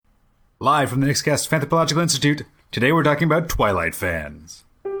Live from the Nixcast Fanthropological Institute, today we're talking about Twilight fans.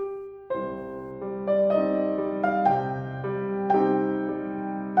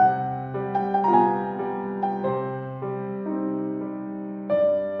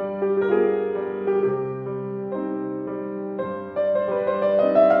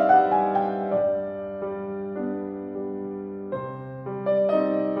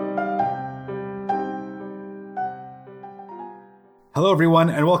 Hello everyone,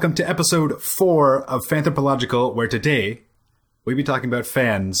 and welcome to episode 4 of Fanthropological, where today we'll be talking about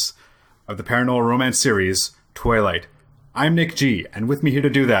fans of the paranormal romance series, Twilight. I'm Nick G, and with me here to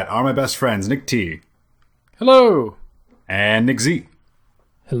do that are my best friends, Nick T. Hello! And Nick Z.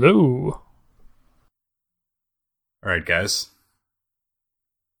 Hello. Alright guys,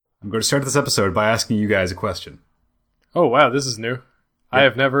 I'm going to start this episode by asking you guys a question. Oh wow, this is new. I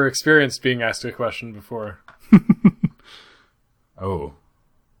have never experienced being asked a question before. Oh.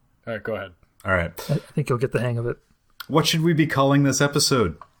 Alright, go ahead. Alright. I think you'll get the hang of it. What should we be calling this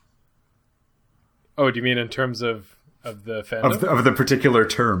episode? Oh, do you mean in terms of the fandom? Of the particular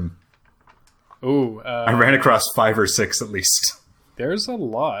term. Ooh, I ran across 5 or 6 at least. there's a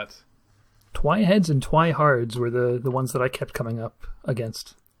lot. Twiheads and Twihards were the ones that I kept coming up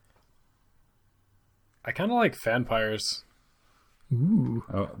against. I kind of like fanpires. Ooh.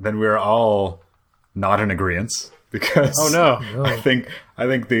 Oh, then we're all not in agreement. Because Oh no. I think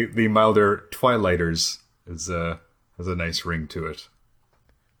the milder Twilighters has a nice ring to it.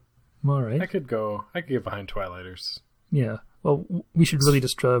 All right. I could get behind Twilighters. Yeah. Well, we should really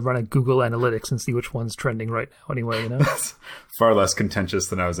just run a Google Analytics and see which one's trending right now anyway, you know? Far less contentious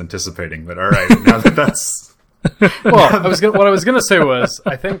than I was anticipating, but all right, now that that's... Well, what I was gonna say was,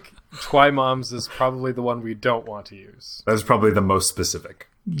 I think Twi-Moms is probably the one we don't want to use. That's probably the most specific.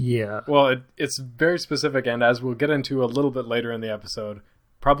 Yeah. Well, it's very specific, and as we'll get into a little bit later in the episode,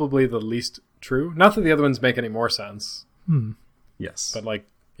 probably the least true. Not that the other ones make any more sense, Yes. but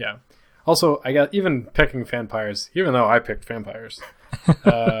yeah. Also, I got even picking vampires, even though I picked vampires.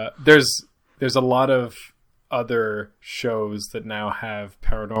 There's a lot of other shows that now have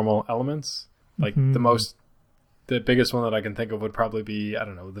paranormal elements. Like the biggest one that I can think of would probably be, I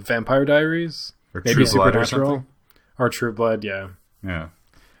don't know, the Vampire Diaries, Or maybe True Blood or Supernatural, something? or True Blood. Yeah, Yeah.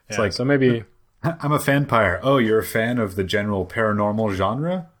 It's yeah. like, So maybe. I'm a fanpire. Oh, you're a fan of the general paranormal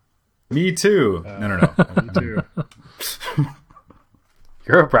genre? Me too. No. Me too.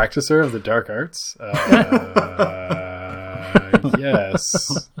 You're a practicer of the dark arts?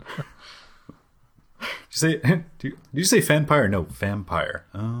 Yes. Did you say fanpire? No, vampire.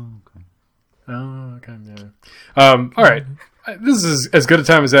 Oh, okay. Oh, okay. Yeah. All right. This is as good a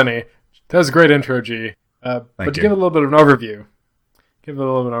time as any. That was a great intro, G. But to you. give it a little bit of an overview.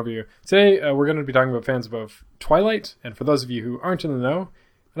 Today, we're going to be talking about fans of both Twilight, and for those of you who aren't in the know,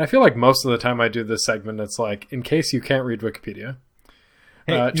 and I feel like most of the time I do this segment, it's like, in case you can't read Wikipedia.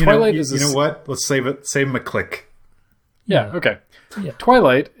 Hey, Twilight you know what? Let's save it. Save him a click. Yeah, okay. Yeah.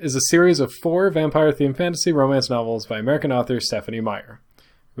 Twilight is a series of 4 vampire-themed fantasy romance novels by American author Stephenie Meyer.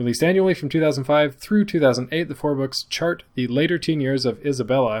 Released annually from 2005 through 2008, the 4 books chart the later teen years of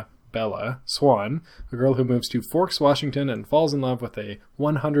Isabella Bella Swan, a girl who moves to Forks, Washington, and falls in love with a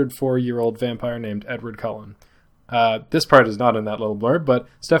 104-year-old vampire named Edward Cullen. This part is not in that little blurb, but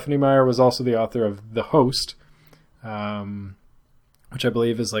Stephenie Meyer was also the author of The Host, which I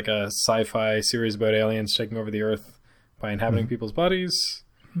believe is like a sci-fi series about aliens taking over the Earth by inhabiting people's bodies,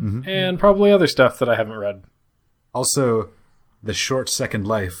 and probably other stuff that I haven't read. Also, The Short Second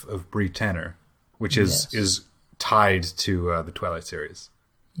Life of Bree Tanner, which is tied to the Twilight series.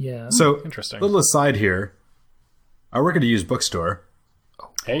 Yeah. So, Interesting. Little aside here, I work at a used bookstore,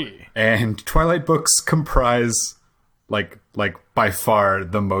 Hey. and Twilight books comprise, like by far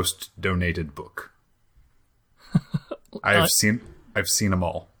the most donated book. I've seen them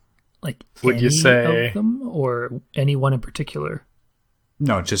all. Like, Would you any say- of them, or any one in particular?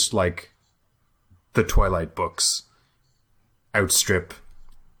 No, just like the Twilight books outstrip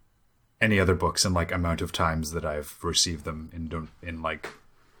any other books in like amount of times that I've received them in like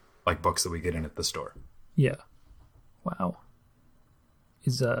books that we get in at the store. Yeah. Wow.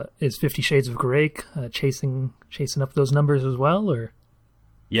 Is 50 Shades of Grey chasing up those numbers as well, or?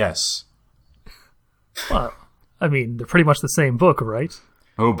 Yes. Well, I mean, they're pretty much the same book, right?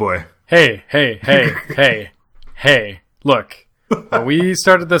 Oh boy. Hey, look, when we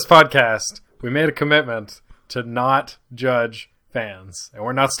started this podcast, we made a commitment to not judge fans. And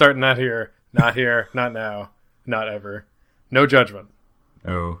we're not starting that here, not now, not ever. No judgment.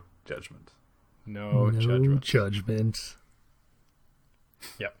 No judgment. No No judgment. judgment.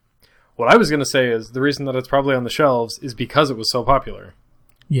 Yep. What I was going to say is the reason that it's probably on the shelves is because it was so popular.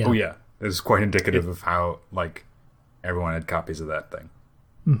 Yeah. Oh yeah. is quite indicative of how like everyone had copies of that thing.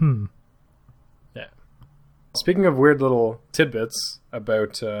 Mm-hmm. Yeah. Speaking of weird little tidbits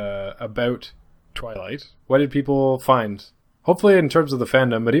about Twilight, what did people find? Hopefully in terms of the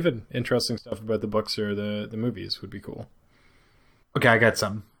fandom, but even interesting stuff about the books or the movies would be cool. Okay, I got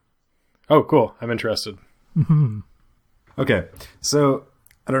some. Oh, cool. I'm interested. Mm-hmm. Okay, so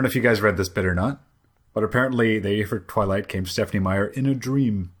I don't know if you guys read this bit or not, but apparently the day for Twilight came to Stephenie Meyer in a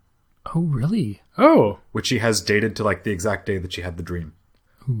dream, Oh, really? Oh, which she has dated to like the exact day that she had the dream.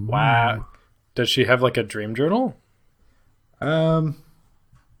 wow. Does she have like a dream journal? Not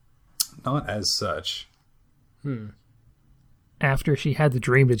as such. After she had the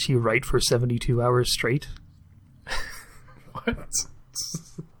dream, did she write for 72 hours straight? What?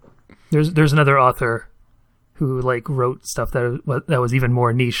 There's another author who like wrote stuff that was even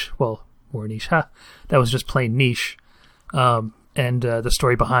more niche. Well, more niche, huh? That was just plain niche. And the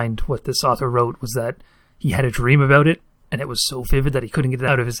story behind what this author wrote was that he had a dream about it, and it was so vivid that he couldn't get it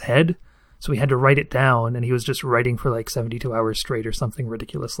out of his head. So he had to write it down, and he was just writing for like 72 hours straight or something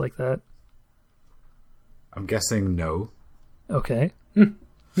ridiculous like that. I'm guessing no. Okay.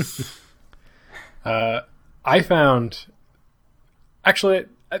 I found... Actually,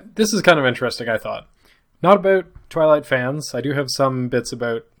 this is kind of interesting, I thought. Not about Twilight fans. I do have some bits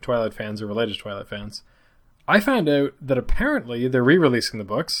about Twilight fans or related to Twilight fans. I found out that apparently they're re-releasing the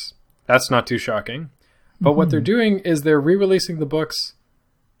books. That's not too shocking. But what they're doing is they're re-releasing the books,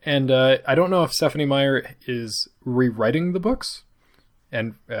 and I don't know if Stephenie Meyer is rewriting the books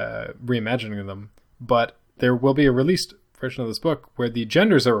and reimagining them, but there will be a released version of this book where the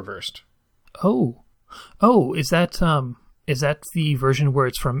genders are reversed. Oh, is that the version where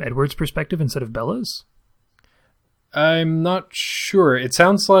it's from Edward's perspective instead of Bella's? I'm not sure. It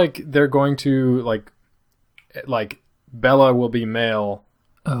sounds like they're going to like Bella will be male.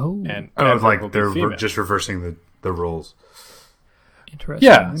 Oh, And Edward will like be they're female. just reversing the roles. interesting.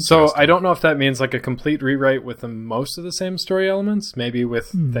 Yeah, so I don't know if that means like a complete rewrite with most of the same story elements, maybe with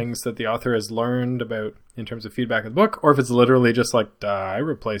things that the author has learned about in terms of feedback of the book, or if it's literally just like, I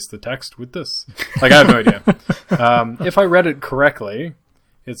replaced the text with this. Like, I have no idea. If I read it correctly,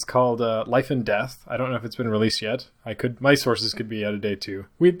 it's called Life and Death. I don't know if it's been released yet. My sources could be out of date too.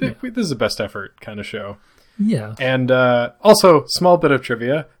 This is a best effort kind of show. Yeah. And also, small bit of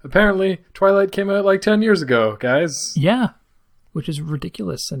trivia. Apparently, Twilight came out like 10 years ago, guys. Yeah. Which is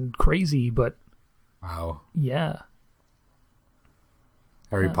ridiculous and crazy, but Wow. yeah.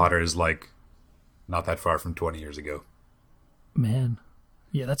 Harry Potter is like not that far from 20 years ago. Man.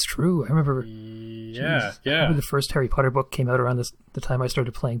 Yeah, that's true. I remember Yeah, I remember the first Harry Potter book came out around the time I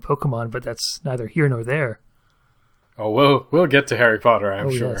started playing Pokemon, but that's neither here nor there. Oh, we'll get to Harry Potter,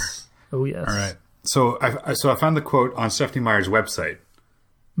 I'm sure. Yes. Oh, yes. All right. So I found the quote on Stephenie Meyer's website,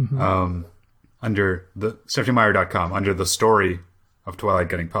 under the StephenieMeyer.com, under the story of Twilight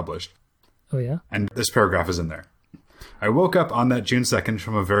getting published. Oh, yeah? And this paragraph is in there. I woke up on that June 2nd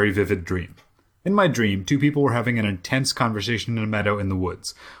from a very vivid dream. In my dream, two people were having an intense conversation in a meadow in the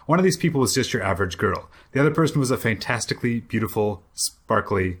woods. One of these people was just your average girl. The other person was a fantastically beautiful,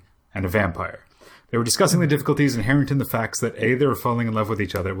 sparkly, and a vampire. They were discussing the difficulties inherent in the facts that A, they were falling in love with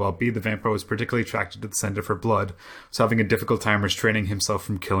each other, while B, the vampire was particularly attracted to the scent of her blood, was having a difficult time restraining himself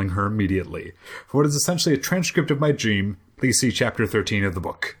from killing her immediately. For what is essentially a transcript of my dream, please see chapter 13 of the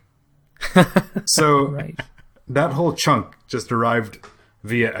book. So, Right. that whole chunk just arrived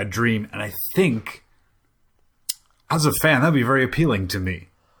via a dream, and I think, as a fan, that'd be very appealing to me.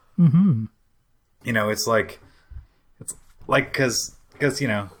 Mm-hmm. You know, it's like, because you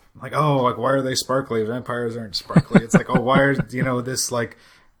know, like, oh, like, why are they sparkly? Vampires aren't sparkly. It's like, oh, why are, this, like,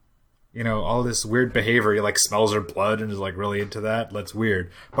 all this weird behavior, he, like, smells her blood and is, like, really into that. That's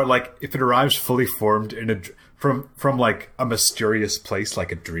weird. But, like, if it arrives fully formed from like, a mysterious place,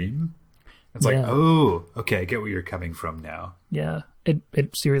 like a dream, it's like, Yeah. oh, okay, I get where you're coming from now. Yeah.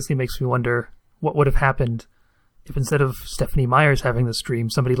 It seriously makes me wonder what would have happened if instead of Stephenie Meyer's having this dream,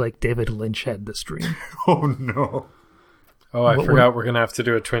 somebody like David Lynch had this dream. Oh, no. Oh, I What forgot we're going to have to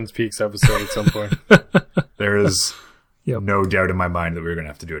do a Twin Peaks episode at some point. There is Yep. no doubt in my mind that we're going to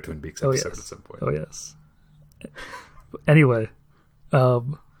have to do a Twin Peaks Oh, episode yes. at some point. Oh, yes. Anyway,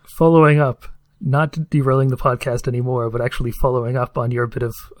 following up, not derailing the podcast anymore, but actually following up on your bit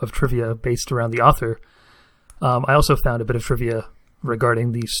of trivia based around the author, I also found a bit of trivia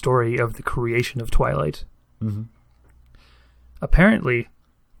regarding the story of the creation of Twilight. Mm-hmm. Apparently,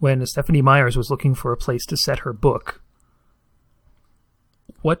 when Stephenie Meyers was looking for a place to set her book,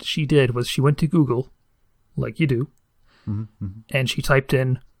 what she did was she went to Google, like you do, and she typed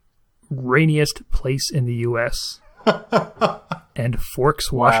in rainiest place in the U.S. and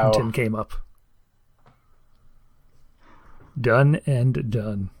Forks, Washington came up. Done and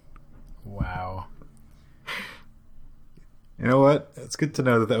done. Wow. You know what? It's good to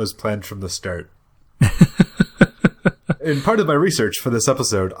know that that was planned from the start. In part of my research for this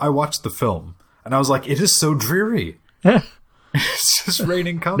episode, I watched the film, and I was like, it is so dreary. It's just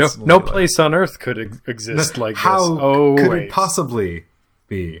raining constantly. No place on Earth could exist like this. How could it possibly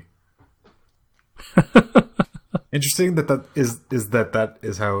be? Interesting that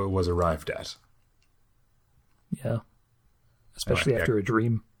is how it was arrived at. Yeah. Especially after a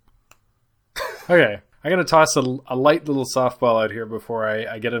dream. Okay, I got to toss a light little softball out here before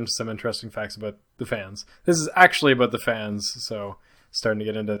I get into some interesting facts about the fans. This is actually about the fans, so starting to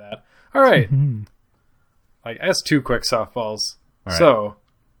get into that. All right. I guess 2 quick softballs. All right. So,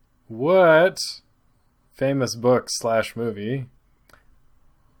 what famous book / movie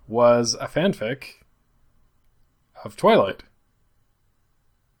was a fanfic of Twilight?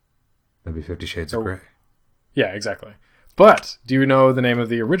 That'd be 50 Shades of Grey. Yeah, exactly. But do you know the name of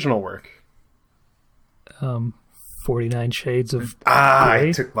the original work? 49 Shades of Grey.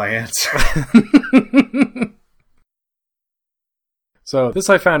 I took my answer. So this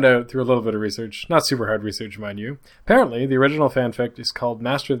I found out through a little bit of research. Not super hard research, mind you. Apparently, the original fanfic is called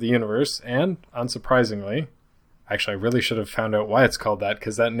Master of the Universe, and, unsurprisingly, actually I really should have found out why it's called that,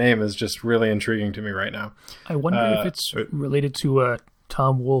 because that name is just really intriguing to me right now. I wonder if it's related to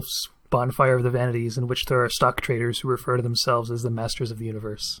Tom Wolfe's Bonfire of the Vanities, in which there are stock traders who refer to themselves as the Masters of the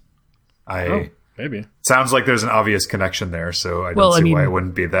Universe. Maybe. Sounds like there's an obvious connection there, so I don't see why it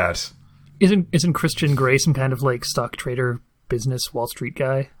wouldn't be that. Isn't Christian Grey some kind of like stock trader business Wall Street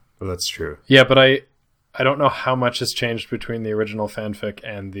guy? Well, that's true. Yeah, but I don't know how much has changed between the original fanfic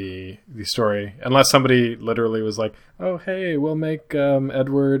and the story, unless somebody literally was like, "Oh, hey, we'll make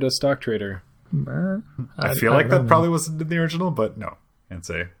Edward a stock trader." I feel like that probably wasn't in the original, but no, can't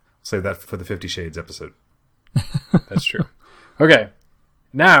say. Save that for the 50 Shades episode. That's true. Okay,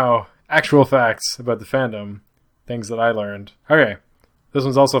 now actual facts about the fandom, things that I learned. Okay, this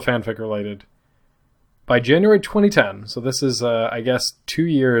one's also fanfic related. By January 2010, so this is, I guess, 2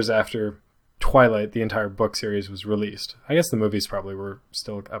 years after Twilight, the entire book series, was released. I guess the movies probably were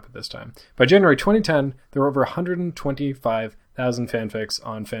still up at this time. By January 2010, there were over 125,000 fanfics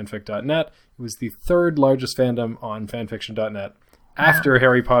on fanfic.net. It was the 3rd largest fandom on fanfiction.net after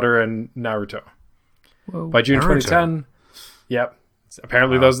Harry Potter and Naruto. Whoa. By June 2010, yep.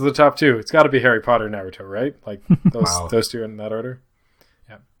 Apparently those are the top 2. It's got to be Harry Potter and Naruto, right? Like those 2 in that order.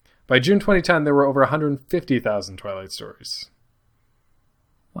 Yeah. By June 2010, there were over 150,000 Twilight stories.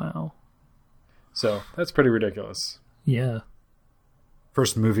 Wow. So that's pretty ridiculous. Yeah.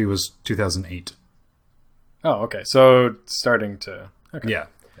 First movie was 2008. Oh, okay. So starting to... Okay. Yeah.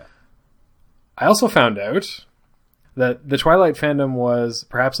 I also found out that the Twilight fandom was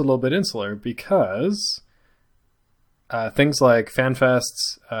perhaps a little bit insular because things like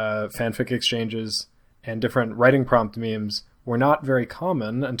fanfests, fanfic exchanges, and different writing prompt memes were not very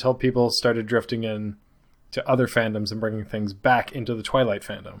common until people started drifting in to other fandoms and bringing things back into the Twilight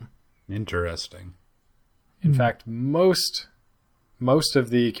fandom. Interesting. In fact, most of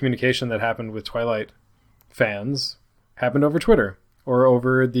the communication that happened with Twilight fans happened over Twitter or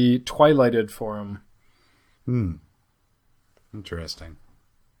over the Twilighted forum. Interesting.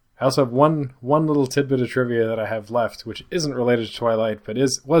 I also have one little tidbit of trivia that I have left, which isn't related to Twilight, but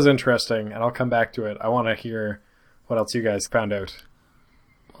was interesting, and I'll come back to it. I want to hear what else you guys found out.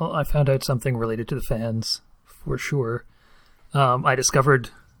 Well, I found out something related to the fans, for sure. I discovered,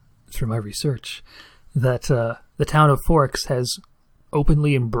 through my research, that the town of Forks has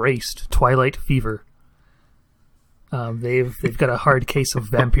openly embraced Twilight fever. They've got a hard case of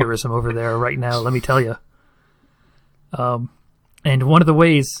vampirism over there right now, let me tell you. And one of the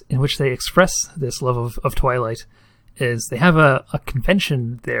ways in which they express this love of Twilight is they have a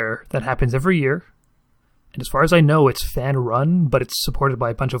convention there that happens every year. And as far as I know, it's fan-run, but it's supported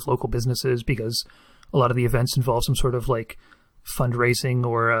by a bunch of local businesses because a lot of the events involve some sort of like fundraising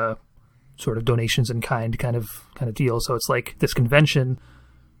or sort of donations in kind of deal. So it's like this convention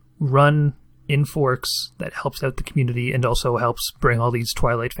run in Forks that helps out the community and also helps bring all these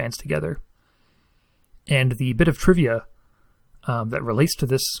Twilight fans together. And the bit of trivia that relates to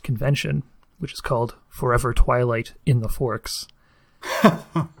this convention, which is called Forever Twilight in the Forks,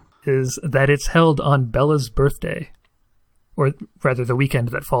 is that it's held on Bella's birthday, or rather the weekend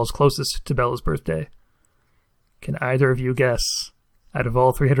that falls closest to Bella's birthday. Can either of you guess, out of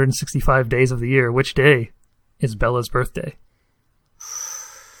all 365 days of the year, which day is Bella's birthday?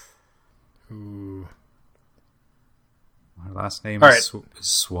 Ooh. My last name All is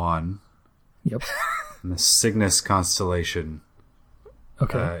Swan. Yep. In the Cygnus constellation.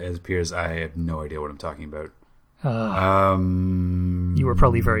 Okay. It appears I have no idea what I'm talking about. You were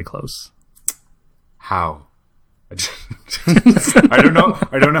probably very close. How? I don't know.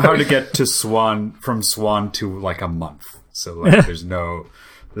 I don't know how to get to Swan from Swan to like a month. So like, there's no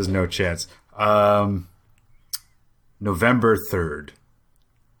chance. November 3rd.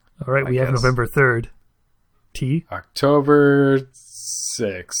 All right, we have November 3rd. T? October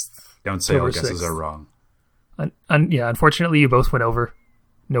 6th. Don't say all October guesses 6th. are wrong. Yeah, unfortunately, you both went over.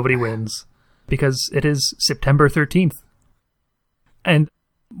 Nobody wins. Because it is September 13th. And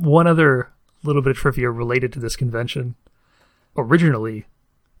one other little bit of trivia related to this convention. Originally,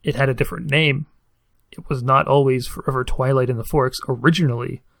 it had a different name. It was not always Forever Twilight in the Forks.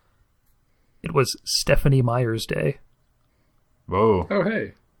 Originally, it was Stephenie Meyer's Day. Whoa. Oh,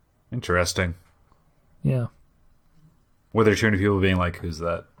 hey. Interesting. Yeah. Were there too many people being like, who's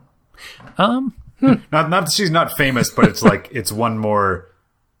that? Um, Not that she's not famous, but it's like, it's one more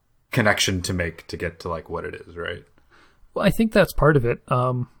connection to make to get to like what it is, right? well, I think that's part of it.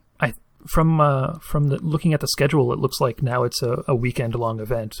 From the looking at the schedule, it looks like now it's a weekend-long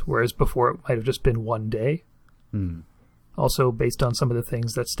event, whereas before it might have just been one day. Also, based on some of the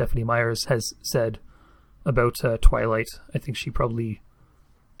things that Stephenie Meyers has said about Twilight, I think she probably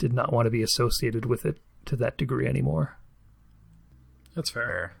did not want to be associated with it to that degree anymore. That's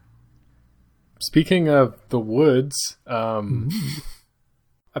fair. Speaking of the woods,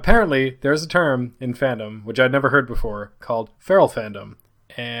 apparently there's a term in fandom, which I'd never heard before, called feral fandom.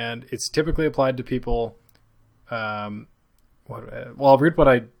 And it's typically applied to people. I'll read what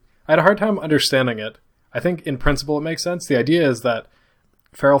I had a hard time understanding it. I think in principle it makes sense. The idea is that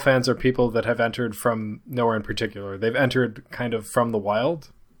feral fans are people that have entered from nowhere in particular. They've entered kind of from the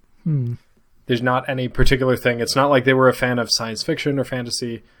wild. There's not any particular thing. It's not like they were a fan of science fiction or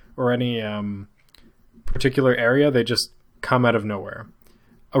fantasy or any particular area. They just come out of nowhere.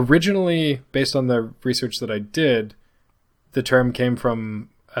 Originally, based on the research that I did, the term came from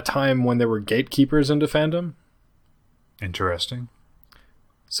a time when there were gatekeepers into fandom. Interesting.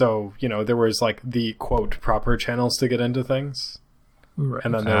 So, there was like the quote proper channels to get into things. Right.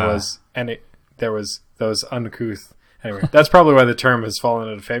 And then there was those uncouth. Anyway, that's probably why the term has fallen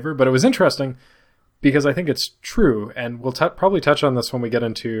out of favor, but it was interesting because I think it's true. And we'll probably touch on this when we get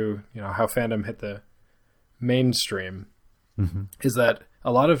into, how fandom hit the mainstream, is that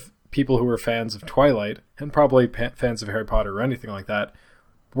a lot of people who were fans of Twilight and probably fans of Harry Potter or anything like that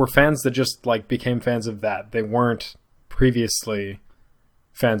were fans that just like became fans of that. They weren't previously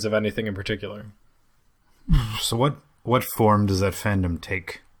fans of anything in particular. So what form does that fandom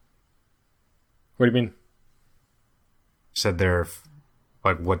take? What do you mean? You said they're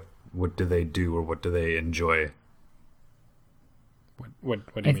like, what do they do or what do they enjoy? What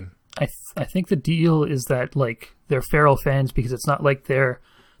do you mean? I think the deal is that like they're feral fans because it's not like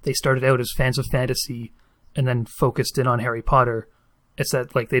they started out as fans of fantasy and then focused in on Harry Potter. It's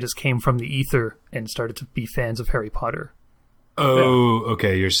that like they just came from the ether and started to be fans of Harry Potter. Oh, yeah.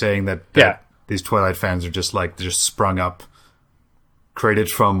 Okay. You're saying that these Twilight fans are just like, just sprung up, created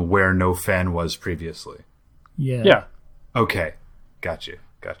from where no fan was previously. Yeah. Yeah. Okay. Got you.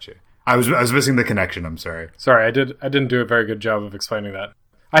 I was missing the connection. I'm sorry. Sorry, I didn't do a very good job of explaining that.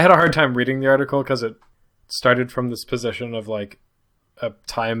 I had a hard time reading the article because it started from this position of like a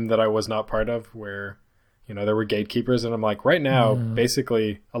time that I was not part of where, there were gatekeepers. And I'm like, right now,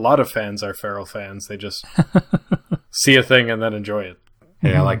 basically, a lot of fans are feral fans. They just see a thing and then enjoy it.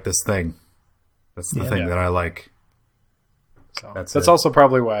 Hey, I like this thing. That's the thing that I like. So that's also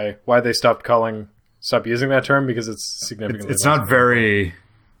probably why they stopped using that term, because it's significantly it's not very...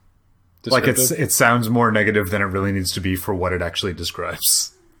 Like, descriptive. it sounds more negative than it really needs to be for what it actually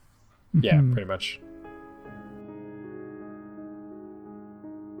describes. Yeah, pretty much.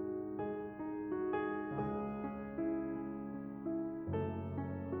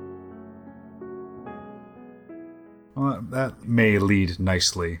 Well, that may lead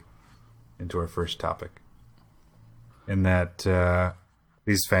nicely into our first topic. In that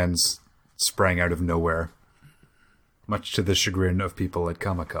these fans sprang out of nowhere, much to the chagrin of people at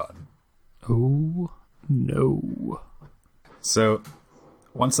Comic-Con. Oh, no. So,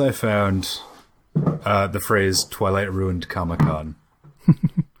 once I found the phrase Twilight ruined Comic-Con,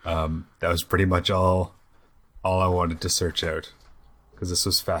 that was pretty much all I wanted to search out, because this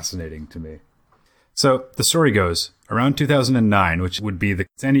was fascinating to me. So, the story goes, around 2009, which would be the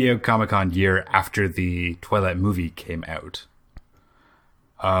San Diego Comic-Con year after the Twilight movie came out,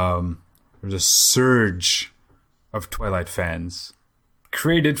 there was a surge of Twilight fans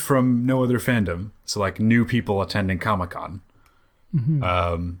created from no other fandom. So like new people attending Comic-Con,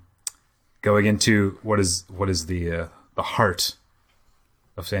 going into what is the heart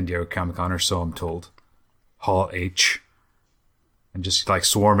of San Diego Comic-Con, or so I'm told. Hall H. And just like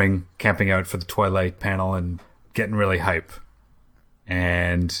swarming, camping out for the Twilight panel and getting really hype.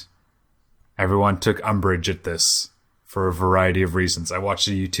 And everyone took umbrage at this for a variety of reasons. I watched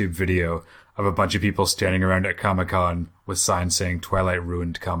a YouTube video of a bunch of people standing around at Comic-Con with signs saying Twilight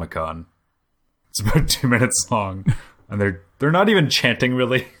ruined Comic-Con. It's about 2 minutes long. And they're not even chanting,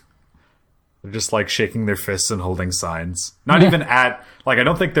 really. They're just like shaking their fists and holding signs. Not even at, like, I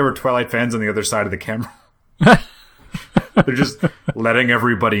don't think there were Twilight fans on the other side of the camera. They're just letting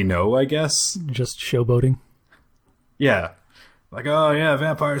everybody know, I guess. Just showboating. Yeah. Like, oh yeah,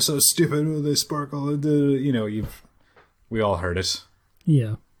 vampires so stupid, oh, they sparkle, you know, we all heard it.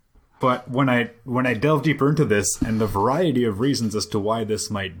 Yeah. But when I delve deeper into this and the variety of reasons as to why this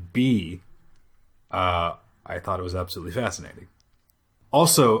might be, I thought it was absolutely fascinating.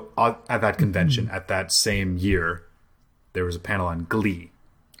 Also, at that convention, at that same year, there was a panel on Glee.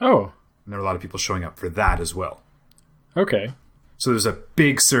 Oh. And there were a lot of people showing up for that as well. Okay. So there's a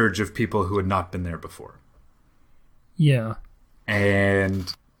big surge of people who had not been there before. Yeah.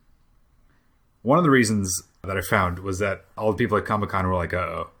 And one of the reasons that I found was that all the people at Comic-Con were like,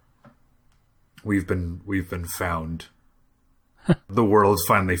 uh-oh, we've been found. The world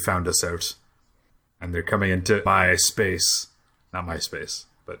finally found us out. And they're coming into my space. Not my space,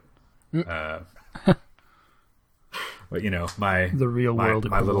 but but you know, the real world,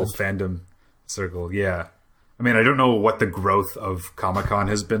 my little fandom circle. Yeah, I mean, I don't know what the growth of Comic-Con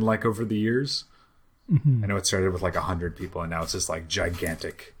has been like over the years. I know it started with like 100 people, and now it's just like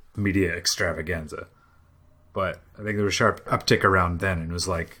gigantic media extravaganza. But I think there was a sharp uptick around then, and it was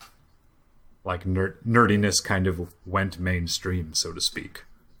like nerdiness kind of went mainstream, so to speak.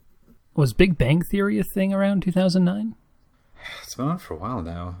 Was Big Bang Theory a thing around 2009? It's been on for a while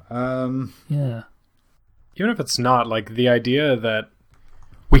now. Yeah. Even if it's not, like, the idea that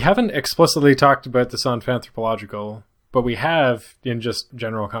we haven't explicitly talked about this on Fanthropological, but we have, in just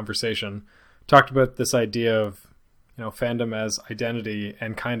general conversation, talked about this idea of, you know, fandom as identity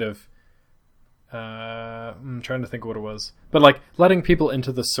and kind of, I'm trying to think of what it was, but like letting people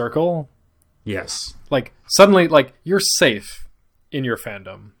into the circle. Yes. Like suddenly, like, you're safe in your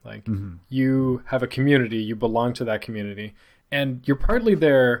fandom. Like, you have a community, you belong to that community, and you're partly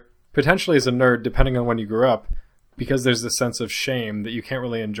there potentially as a nerd, depending on when you grew up, because there's this sense of shame that you can't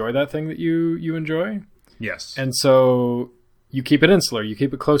really enjoy that thing that you enjoy. Yes. And so you keep it insular, you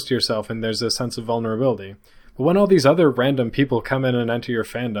keep it close to yourself, and there's a sense of vulnerability. But when all these other random people come in and enter your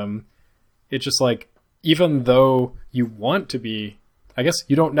fandom, it's just like, even though you want to be, I guess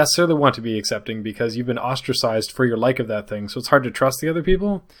you don't necessarily want to be accepting because you've been ostracized for your like of that thing. So it's hard to trust the other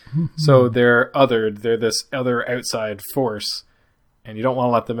people. So they're othered. They're this other outside force, and you don't want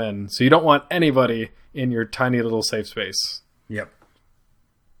to let them in. So you don't want anybody in your tiny little safe space. Yep.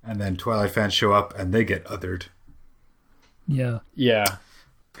 And then Twilight fans show up and they get othered. Yeah. Yeah.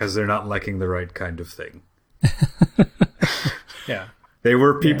 Because they're not liking the right kind of thing. Yeah. They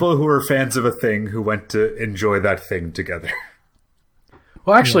were people who were fans of a thing who went to enjoy that thing together.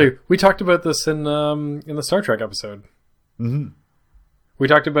 Well, actually, we talked about this in the Star Trek episode. Mm-hmm. We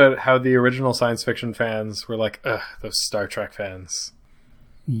talked about how the original science fiction fans were like, ugh, those Star Trek fans.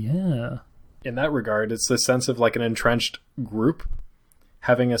 Yeah. In that regard, it's the sense of like an entrenched group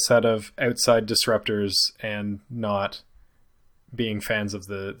having a set of outside disruptors and not being fans of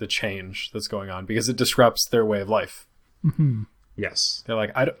the change that's going on because it disrupts their way of life. Mm-hmm. Yes. They're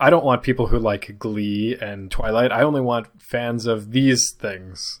like, I don't want people who like Glee and Twilight. I only want fans of these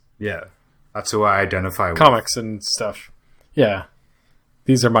things. Yeah. That's who I identify with. Comics and stuff. Yeah.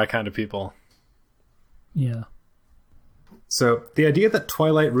 These are my kind of people. Yeah. So, the idea that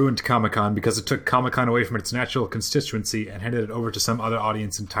Twilight ruined Comic-Con because it took Comic-Con away from its natural constituency and handed it over to some other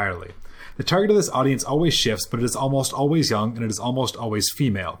audience entirely. The target of this audience always shifts, but it is almost always young, and it is almost always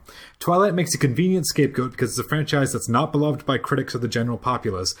female. Twilight makes a convenient scapegoat because it's a franchise that's not beloved by critics or the general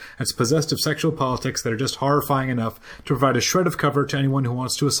populace, and it's possessed of sexual politics that are just horrifying enough to provide a shred of cover to anyone who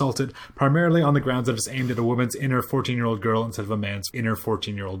wants to assault it, primarily on the grounds that it's aimed at a woman's inner 14-year-old girl instead of a man's inner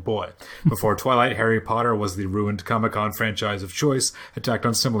 14-year-old boy. Before Twilight, Harry Potter was the ruined Comic-Con franchise of choice, attacked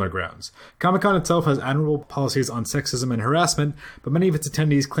on similar grounds. Comic-Con itself has admirable policies on sexism and harassment, but many of its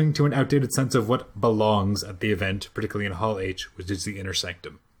attendees cling to an outdated sense of what belongs at the event, particularly in Hall H, which is the inner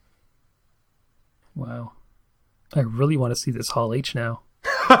sanctum. Wow. I really want to see this Hall H now.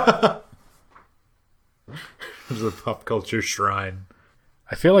 There's a pop culture shrine.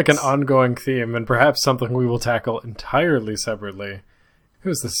 I feel like an ongoing theme, and perhaps something we will tackle entirely separately. It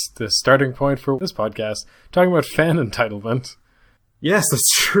was the starting point for this podcast, talking about fan entitlement. Yes,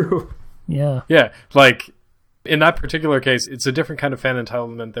 that's true. Yeah. Yeah, like, In that particular case, it's a different kind of fan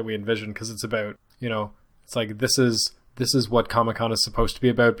entitlement that we envision, because it's about, it's like, this is what Comic-Con is supposed to be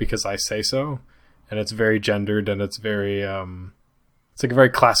about because I say so. And it's very gendered, and it's very, it's like a very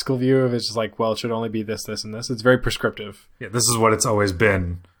classical view of it. It's just like, well, it should only be this, this, and this. It's very prescriptive. Yeah, this is what it's always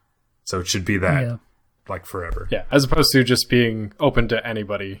been, so it should be that, Yeah. like, forever. Yeah, as opposed to just being open to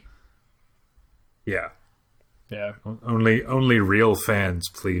anybody. Yeah. Yeah. Only real fans,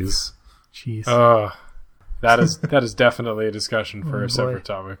 please. Jeez. That is definitely a discussion for Oh, a boy. separate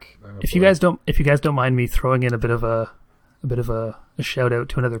topic. If you guys don't mind me throwing in a bit of a shout out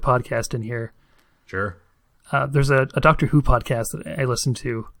to another podcast in here, Sure. there's a Doctor Who podcast that I listen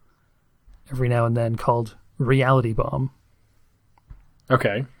to every now and then called Reality Bomb.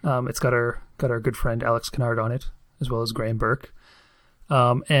 Okay. It's got our good friend Alex Kennard on it, as well as Graham Burke,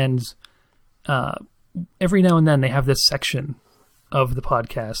 and every now and then they have this section of the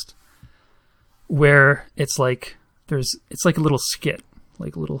podcast where it's like a little skit,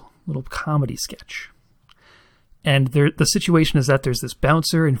 like a little comedy sketch. And the situation is that there's this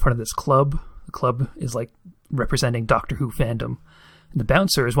bouncer in front of this club. The club is like representing Doctor Who fandom. And the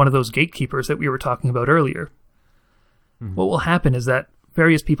bouncer is one of those gatekeepers that we were talking about earlier. What will happen is that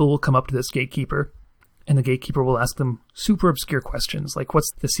various people will come up to this gatekeeper, and the gatekeeper will ask them super obscure questions, like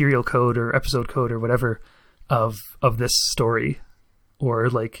what's the serial code or episode code or whatever of this story, or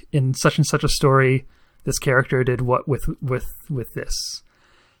like in such and such a story, this character did what with this.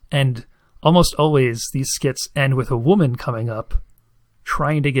 And almost always these skits end with a woman coming up,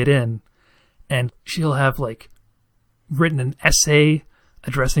 trying to get in, and she'll have like written an essay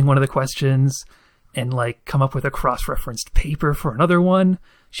addressing one of the questions, and like come up with a cross-referenced paper for another one.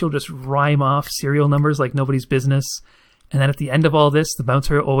 She'll just rhyme off serial numbers like nobody's business. And then at the end of all this, the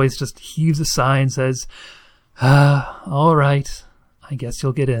bouncer always just heaves a sigh and says, all right, I guess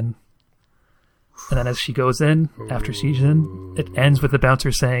you'll get in. And then as she goes in, after she's in, it ends with the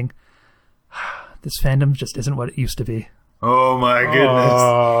bouncer saying, this fandom just isn't what it used to be. Oh my goodness.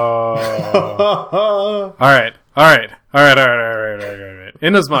 All right.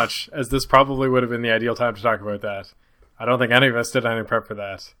 Inasmuch as this probably would have been the ideal time to talk about that, I don't think any of us did any prep for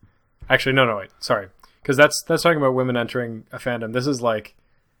that. Actually, no, wait. Sorry. Because that's talking about women entering a fandom. This is like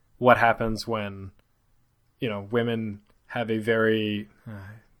what happens when, women have a very...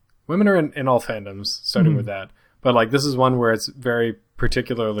 women are in all fandoms, starting with that. But like this is one where it's very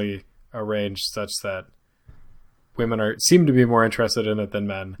particularly arranged such that women seem to be more interested in it than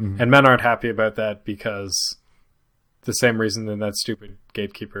men. And men aren't happy about that because the same reason in that stupid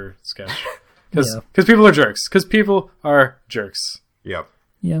gatekeeper sketch. Because people are jerks. Because people are jerks. Yep.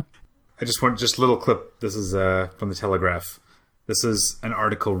 Yeah. I just want a little clip. This is from the Telegraph. This is an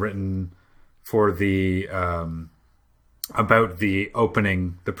article written for the about the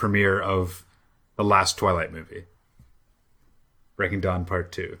premiere of the last Twilight movie, Breaking Dawn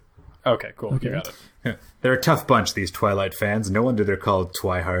Part 2. Okay, cool. You got it. They're a tough bunch, these Twilight fans. No wonder they're called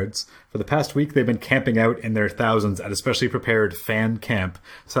Twihards. For the past week, they've been camping out in their thousands at a specially prepared fan camp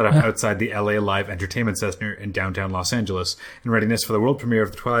set up outside the LA Live Entertainment Center in downtown Los Angeles, in readiness for the world premiere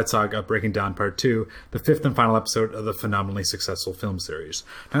of the Twilight Saga Breaking Dawn Part 2, the fifth and final episode of the phenomenally successful film series.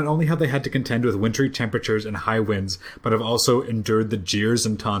 Not only have they had to contend with wintry temperatures and high winds, but have also endured the jeers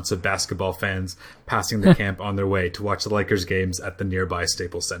and taunts of basketball fans passing the camp on their way to watch the Lakers games at the nearby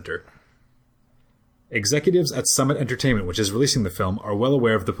Staples Center. Executives at Summit Entertainment, which is releasing the film, are well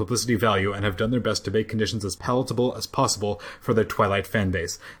aware of the publicity value and have done their best to make conditions as palatable as possible for their Twilight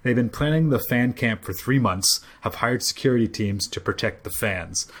fanbase. They've been planning the fan camp for 3 months, have hired security teams to protect the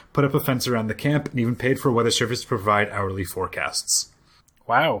fans, put up a fence around the camp, and even paid for a weather service to provide hourly forecasts.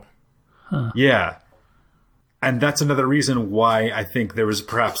 Wow. Yeah. And that's another reason why I think there was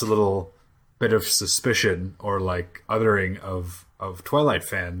perhaps a little bit of suspicion or like othering of Twilight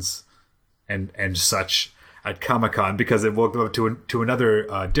fans and such at Comic-Con, because it woke up to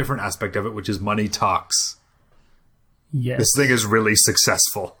another different aspect of it, which is money talks. Yes. This thing is really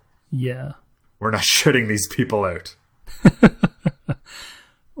successful. Yeah. We're not shutting these people out.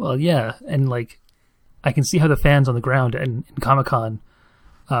 Well, yeah, and like I can see how the fans on the ground and in Comic-Con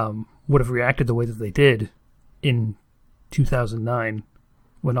would have reacted the way that they did in 2009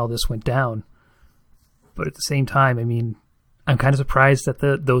 when all this went down. But at the same time, I mean, I'm kind of surprised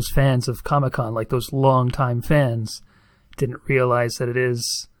that those fans of Comic-Con, like those long-time fans, didn't realize that it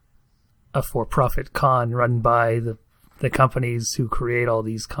is a for-profit con run by the companies who create all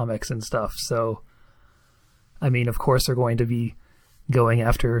these comics and stuff. So, I mean, of course they're going to be going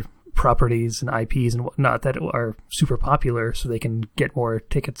after properties and IPs and whatnot that are super popular so they can get more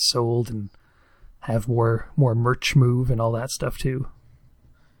tickets sold and have more merch move and all that stuff too.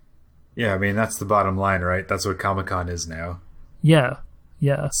 Yeah, I mean that's the bottom line, right? That's what Comic-Con is now. Yeah,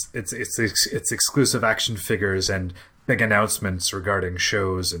 yeah, It's exclusive action figures and big announcements regarding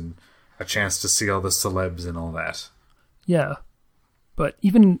shows and a chance to see all the celebs and all that. yeah. But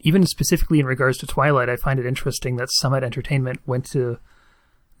even specifically in regards to Twilight, I find it interesting that Summit Entertainment went to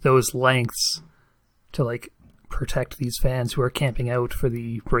those lengths to like protect these fans who are camping out for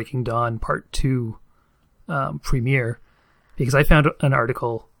the Breaking Dawn Part 2 premiere, because I found an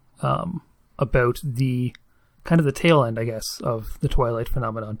article about the kind of the tail end, I guess, of the Twilight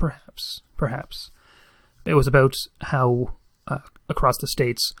phenomenon, perhaps. It was about how across the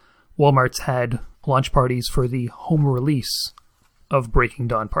states, Walmart's had launch parties for the home release of Breaking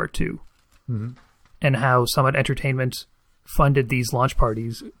Dawn Part 2. Mm-hmm. And how Summit Entertainment funded these launch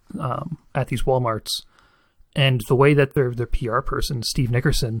parties at these Walmarts. And the way that their PR person, Steve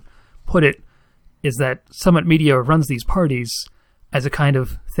Nickerson, put it is that Summit Media runs these parties as a kind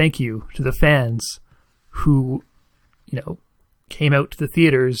of thank you to the fans who, came out to the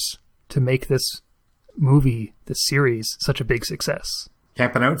theaters to make this movie, this series, such a big success.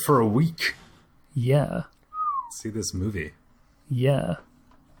 Camping out for a week. Yeah. See this movie. Yeah.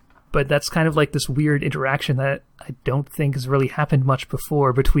 But that's kind of like this weird interaction that I don't think has really happened much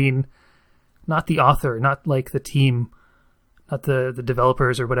before between not the author, not like the team, not the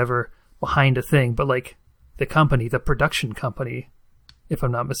developers or whatever behind a thing, but like the company, the production company, if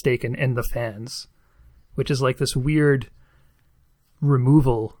I'm not mistaken, and the fans, which is like this weird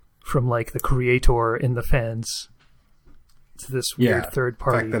removal from like the creator and the fans to this weird third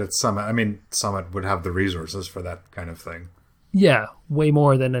party. The fact that it's Summit. I mean, Summit would have the resources for that kind of thing. Yeah, way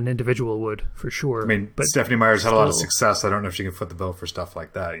more than an individual would, for sure. I mean, but Stephanie Meyer's had a lot of success. I don't know if she can foot the bill for stuff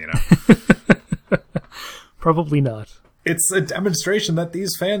like that, Probably not. It's a demonstration that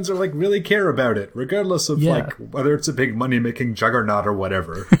these fans are like really care about it, regardless of like whether it's a big money-making juggernaut or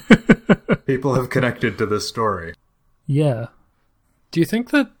whatever. People have connected to this story. Yeah. Do you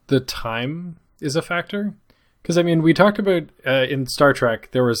think that the time is a factor? Because, I mean, we talked about in Star Trek,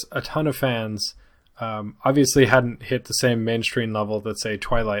 there was a ton of fans. Obviously hadn't hit the same mainstream level that, say,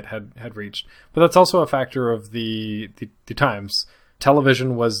 Twilight had reached. But that's also a factor of the times.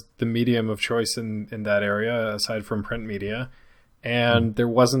 Television was the medium of choice in that area, aside from print media. And there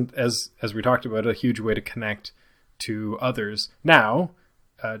wasn't, as we talked about, a huge way to connect to others. Now,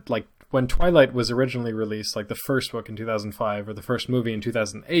 like when Twilight was originally released, like the first book in 2005 or the first movie in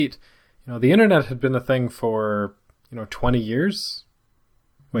 2008, the internet had been a thing for, 20 years.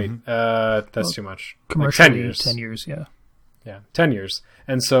 Wait, that's too much. Commercially, like 10 years. 10 years, yeah. Yeah, 10 years.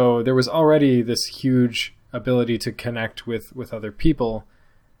 And so there was already this huge ability to connect with other people.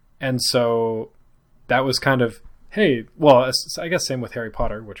 And so that was kind of, hey, well, I guess same with Harry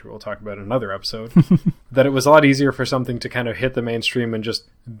Potter, which we'll talk about in another episode, that it was a lot easier for something to kind of hit the mainstream and just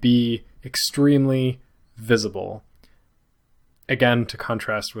be extremely visible. Again, to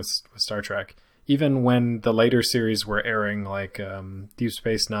contrast with Star Trek. Even when the later series were airing, like Deep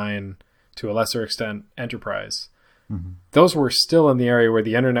Space Nine, to a lesser extent, Enterprise, those were still in the area where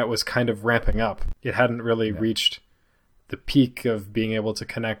the internet was kind of ramping up. It hadn't really reached the peak of being able to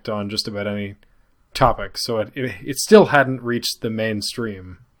connect on just about any topic. So it still hadn't reached the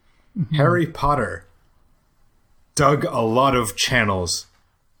mainstream. Harry Potter dug a lot of channels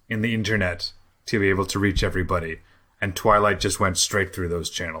in the internet to be able to reach everybody. And Twilight just went straight through those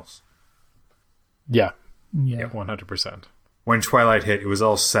channels. Yeah. Yeah. 100%. When Twilight hit, it was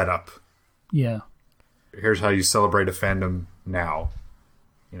all set up. Yeah. Here's how you celebrate a fandom now.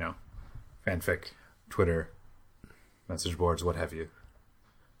 Fanfic, Twitter, message boards, what have you.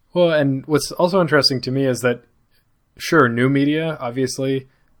 Well, and what's also interesting to me is that, sure, new media, obviously,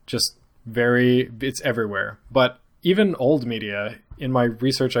 just it's everywhere. But even old media, in my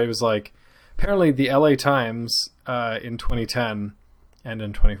research, I was like, apparently the LA Times in 2010 and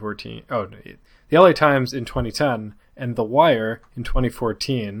in 2014, the LA Times in 2010 and The Wire in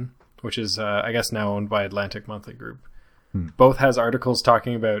 2014, which is, I guess, now owned by Atlantic Monthly Group, both has articles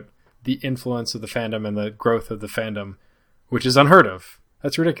talking about the influence of the fandom and the growth of the fandom, which is unheard of.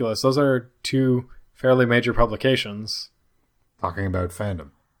 That's ridiculous. Those are two fairly major publications. Talking about fandom.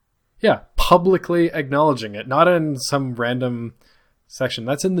 Yeah, publicly acknowledging it, not in some random section.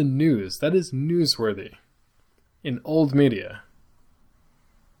 That's in the news. That is newsworthy in old media.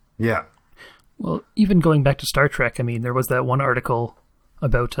 Yeah. Well, even going back to Star Trek, I mean, there was that one article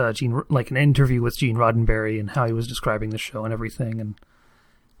about an interview with Gene Roddenberry and how he was describing the show and everything, and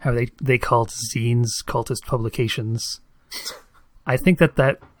how they called zines cultist publications. I think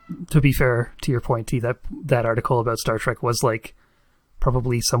that, to be fair to your point, T, that article about Star Trek was like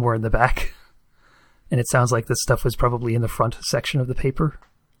probably somewhere in the back, and it sounds like this stuff was probably in the front section of the paper.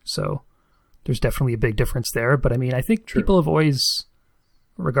 So there's definitely a big difference there. But I mean, I think people have always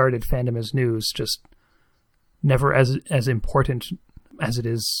regarded fandom as news, just never as important as it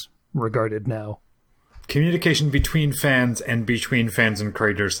is regarded now. Communication between fans and between fans and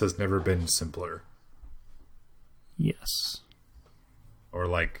creators has never been simpler. Yes. Or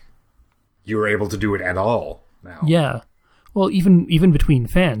like, you were able to do it at all now. Yeah. Well, even between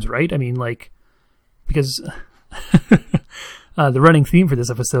fans, right? I mean, like, because the running theme for this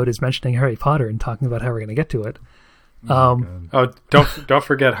episode is mentioning Harry Potter and talking about how we're going to get to it. Don't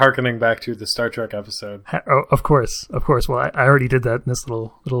forget harkening back to the Star Trek episode. Of course. Well, I already did that in this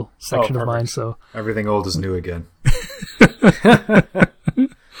little section of mine. So everything old is new again.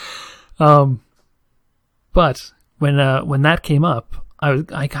 But when that came up,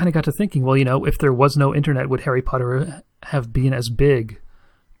 I kind of got to thinking, well, if there was no internet, would Harry Potter have been as big?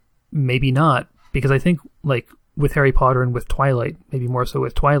 Maybe not, because I think like with Harry Potter and with Twilight, maybe more so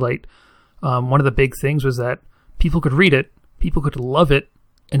with Twilight, one of the big things was that people could read it, people could love it,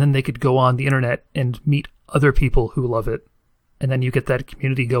 and then they could go on the internet and meet other people who love it. And then you get that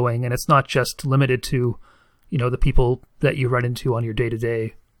community going, and it's not just limited to, the people that you run into on your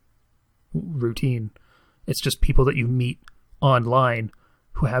day-to-day routine. It's just people that you meet online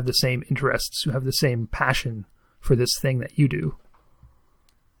who have the same interests, who have the same passion for this thing that you do.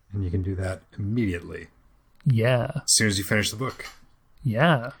 And you can do that immediately. Yeah. As soon as you finish the book.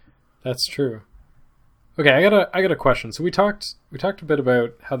 Yeah. That's true. Okay, I got a question. So we talked a bit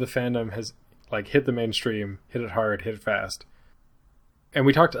about how the fandom has like hit the mainstream, hit it hard, hit it fast. And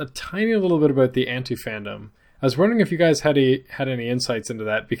we talked a tiny little bit about the anti-fandom. I was wondering if you guys had any insights into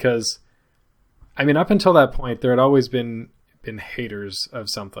that, because I mean, up until that point, there had always been haters of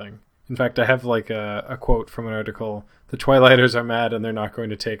something. In fact, I have like a quote from an article: "The Twilighters are mad and they're not going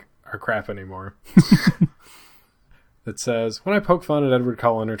to take our crap anymore." That says, "When I poke fun at Edward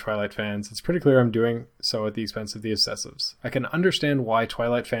Cullen or Twilight fans, it's pretty clear I'm doing so at the expense of the obsessives. I can understand why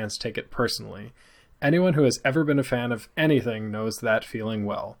Twilight fans take it personally. Anyone who has ever been a fan of anything knows that feeling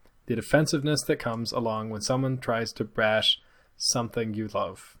well. The defensiveness that comes along when someone tries to bash something you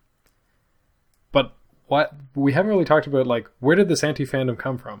love." But what we haven't really talked about, like, where did this anti-fandom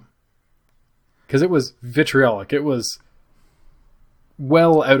come from? Because it was vitriolic. It was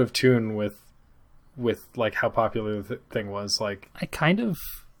well out of tune with like how popular the thing was. Like, I kind of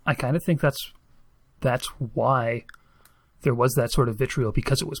think that's why there was that sort of vitriol,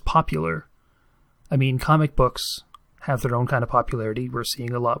 because it was popular. I mean, comic books have their own kind of popularity. We're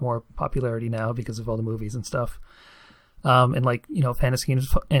seeing a lot more popularity now because of all the movies and stuff. And like, fantasy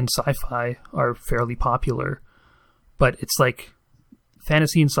and sci-fi are fairly popular, but it's like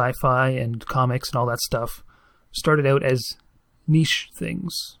fantasy and sci-fi and comics and all that stuff started out as niche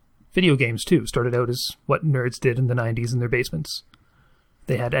things. Video games too started out as what nerds did in the 90s in their basements.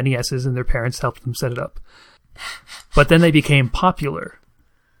 They had NESs and their parents helped them set it up. But then they became popular.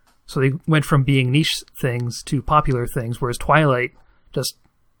 So they went from being niche things to popular things, whereas Twilight just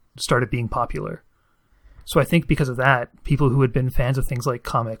started being popular. So I think because of that, people who had been fans of things like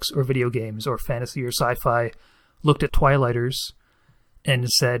comics or video games or fantasy or sci-fi looked at Twilighters and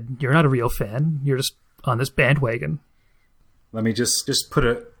said, "You're not a real fan. You're just on this bandwagon." Let me just put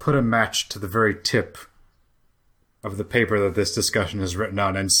a match to the very tip of the paper that this discussion is written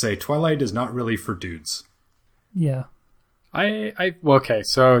on and say Twilight is not really for dudes. Yeah. Okay,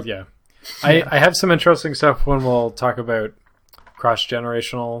 so yeah. I have some interesting stuff when we'll talk about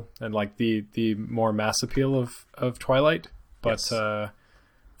cross-generational and like the more mass appeal of Twilight. But yes.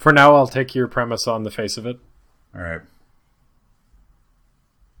 For now, I'll take your premise on the face of it. All right.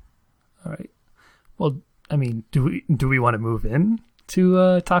 Well, I mean, do we want to move in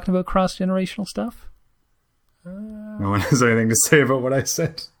to talking about cross-generational stuff? No one has anything to say about what I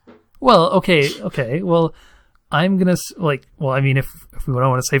said. Well, okay. Well, I'm gonna if we don't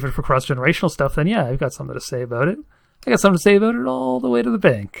want to save it for cross-generational stuff, then yeah, I've got something to say about it. I got something to say about it all the way to the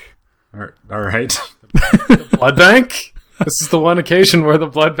bank. All right. The blood bank? This is the one occasion where the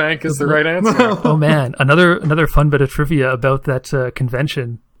blood bank is the right answer. Oh man, another fun bit of trivia about that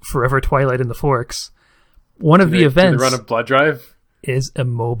convention, Forever Twilight in the Forks. One of the events. Do they run a blood drive? Is a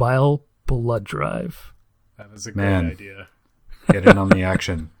mobile blood drive. That is a great idea. Get in on the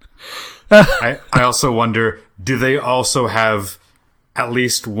action. I also wonder, do they also have at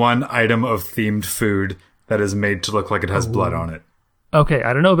least one item of themed food that is made to look like it has blood on it? Okay,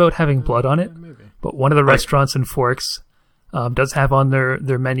 I don't know about having blood on it, maybe. But one of the restaurants in Forks does have on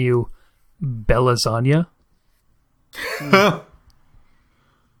their menu Bellasagna.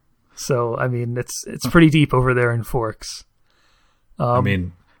 So, I mean, it's pretty deep over there in Forks. I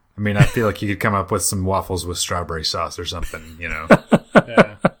mean, I feel like you could come up with some waffles with strawberry sauce or something,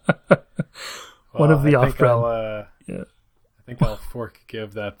 Yeah. One of the I think off-brand. I think I'll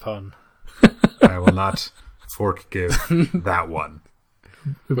forgive that pun. I will not forgive that one.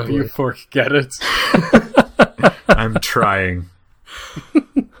 Will you forget it? I'm trying.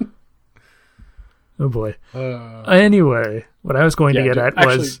 Oh boy. Anyway, what I was going to get at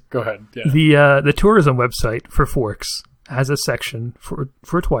was go ahead. Yeah. the tourism website for Forks has a section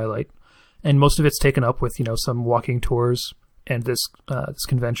for Twilight, and most of it's taken up with some walking tours and this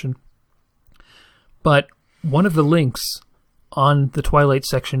convention. But one of the links on the Twilight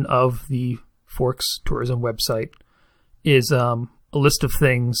section of the Forks tourism website is a list of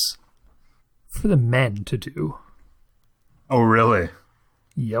things for the men to do. Oh, really?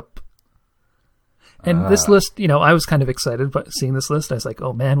 Yep. And this list, I was kind of excited, but seeing this list, I was like,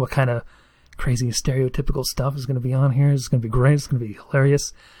 oh man, what kind of crazy stereotypical stuff is going to be on here? It's going to be great. It's going to be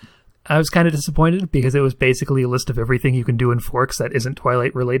hilarious. I was kind of disappointed because it was basically a list of everything you can do in Forks that isn't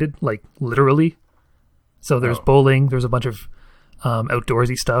Twilight related, like literally. So there's bowling, there's a bunch of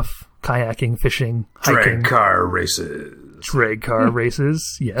outdoorsy stuff, kayaking, fishing, hiking. Drag car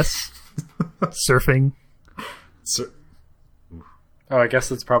races. Yes. Surfing. Oh, I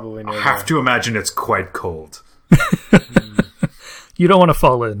guess it's probably near I have to imagine it's quite cold. You don't want to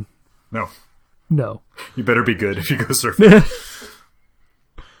fall in. No. You better be good if you go surfing.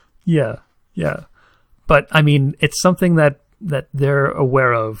 Yeah. But, I mean, it's something that they're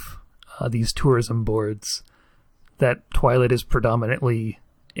aware of, these tourism boards, that Twilight is predominantly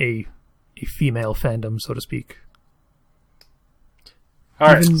a female fandom, so to speak.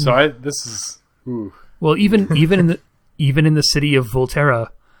 All right, so this is... Ooh. Well, even in the city of Volterra,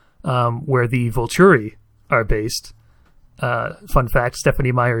 where the Volturi are based, fun fact,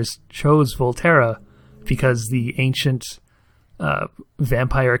 Stephenie Meyers chose Volterra because the ancient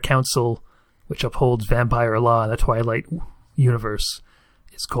vampire council, which upholds vampire law in the Twilight universe,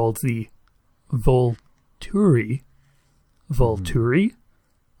 is called the Volturi. Volturi?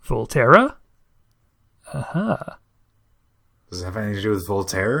 Volterra? Aha. Does it have anything to do with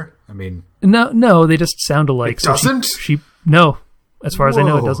Voltaire? I mean... No, they just sound alike. It doesn't? No, as far as I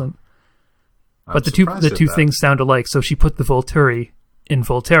know, it doesn't. I'm But the two things sound alike, so she put the Volturi in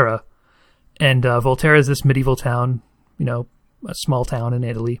Volterra. And Volterra is this medieval town, a small town in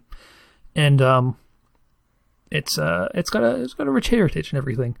Italy. And it's got a rich heritage and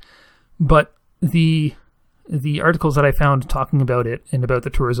everything. But the articles that I found talking about it and about the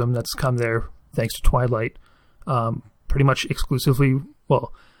tourism that's come there thanks to Twilight, pretty much exclusively,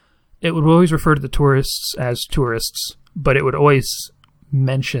 well, it would always refer to the tourists as tourists, but it would always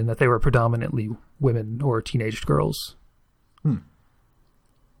mention that they were predominantly women or teenaged girls.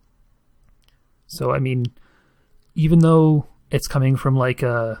 So, I mean, even though it's coming from like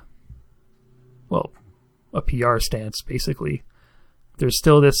a PR stance, basically, there's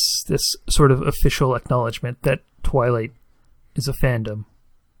still this sort of official acknowledgement that Twilight is a fandom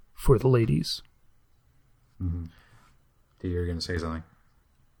for the ladies. Mm-hmm. You're going to say something?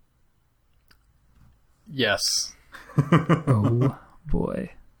 Yes. Oh,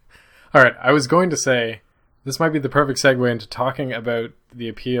 boy. All right, I was going to say this might be the perfect segue into talking about the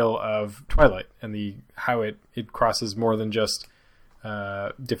appeal of Twilight and how it crosses more than just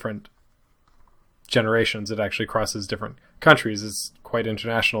different generations. It actually crosses different countries. It's quite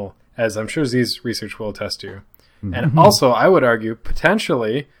international, as I'm sure Z's research will attest to. Mm-hmm. And also, I would argue,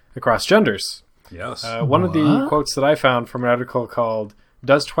 potentially across genders. Yes. One of the quotes that I found from an article called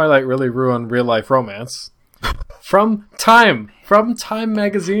 "Does Twilight Really Ruin Real Life Romance?" from Time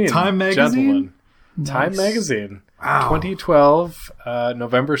Magazine. Time Magazine? Gentlemen. Nice. Time Magazine. Wow. 2012,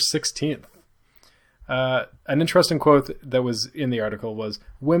 November 16th. An interesting quote that was in the article was,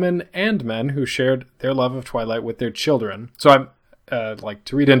 "Women and men who shared their love of Twilight with their children." So I'm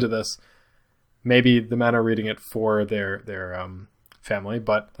to read into this. Maybe the men are reading it for their family,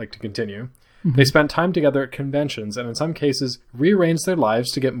 but to continue. Mm-hmm. They spent time together at conventions and in some cases rearranged their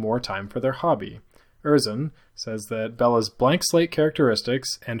lives to get more time for their hobby. Erzin says that Bella's blank slate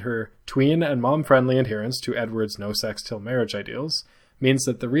characteristics and her tween and mom-friendly adherence to Edward's no-sex till marriage ideals means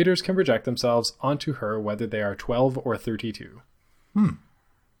that the readers can project themselves onto her whether they are 12 or 32.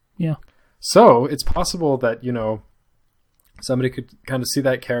 Yeah. So it's possible that, somebody could kind of see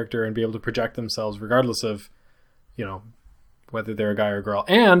that character and be able to project themselves regardless of, whether they're a guy or a girl.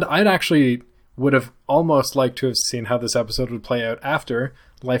 And I'd actually would have almost liked to have seen how this episode would play out after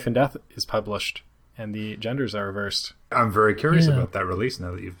Life and Death is published and the genders are reversed. I'm very curious about that release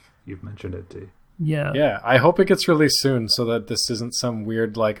now that you've mentioned it too. Yeah. I hope it gets released soon so that this isn't some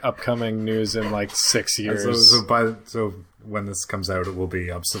weird upcoming news in 6 years. So when this comes out, it will be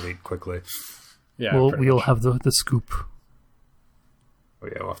obsolete quickly. Yeah, we'll have the scoop. Oh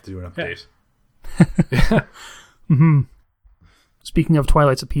yeah, we'll have to do an update. Speaking of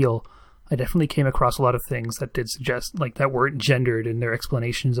Twilight's appeal, I definitely came across a lot of things that did suggest, like, that weren't gendered in their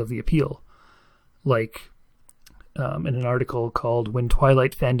explanations of the appeal. Like, in an article called When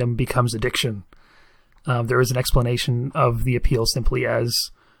Twilight Fandom Becomes Addiction, there is an explanation of the appeal simply as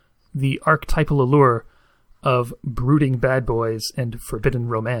the archetypal allure of brooding bad boys and forbidden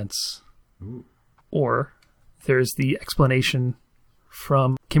romance. Ooh. Or there's the explanation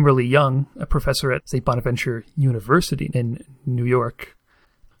from Kimberly Young, a professor at St. Bonaventure University in New York,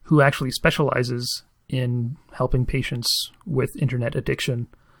 who actually specializes in helping patients with internet addiction,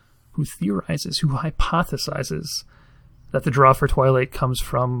 who theorizes, who hypothesizes that the draw for Twilight comes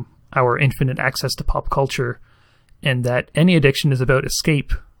from our infinite access to pop culture, and that any addiction is about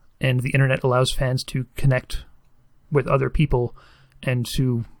escape, and the internet allows fans to connect with other people and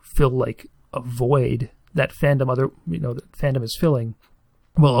to fill like a void that that fandom is filling,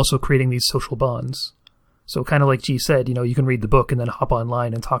 while also creating these social bonds. So kind of like G said, you can read the book and then hop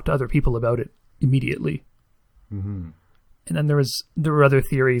online and talk to other people about it immediately. Mm-hmm. And then there were other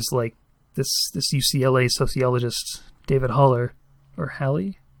theories like this UCLA sociologist David Haller, or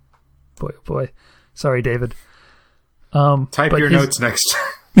Halley. Boy, oh boy. Sorry, David. Type your notes next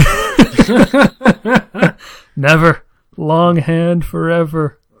time. Never. Longhand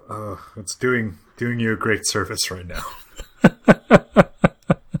forever. It's doing you a great service right now.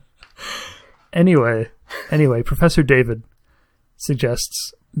 Anyway, Professor David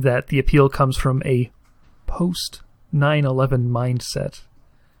suggests that the appeal comes from a post 9/11 mindset.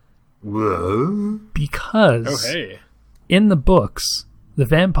 Whoa. Because in the books, the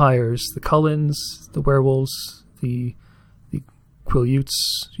vampires, the Cullens, the werewolves, the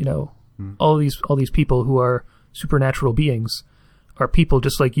Quileutes, all these people who are supernatural beings are people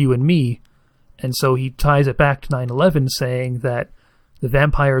just like you and me. And so he ties it back to 9/11, saying that the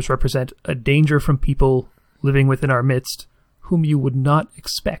vampires represent a danger from people living within our midst whom you would not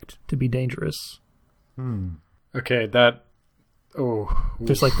expect to be dangerous. Okay, there's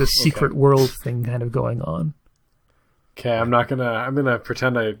like this secret world thing kind of going on. Okay, I'm gonna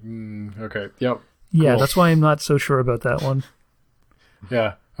pretend okay, yep. Yeah, cool. That's why I'm not so sure about that one.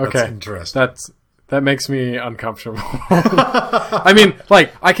 Yeah, okay. That's interesting. That makes me uncomfortable. I mean,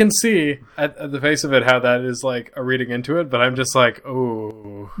 like, I can see at the face of it how that is like a reading into it, but I'm just like,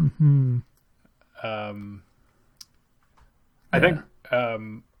 oh. Mm-hmm. I think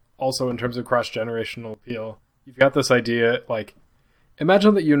also in terms of cross-generational appeal, you've got this idea, like,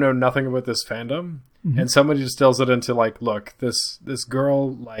 imagine that you know nothing about this fandom, and somebody distills it into, like, look, this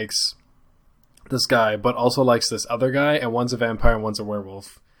girl likes this guy, but also likes this other guy, and one's a vampire and one's a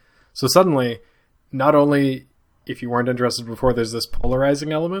werewolf. So suddenly, not only, if you weren't interested before, there's this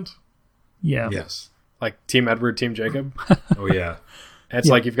polarizing element. Yeah. Yes. Like Team Edward, Team Jacob. Oh, yeah. And it's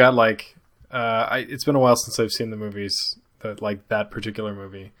like you've got, like, it's been a while since I've seen the movies, that particular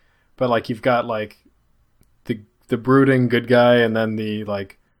movie. But, like, you've got, like, the brooding good guy and then the,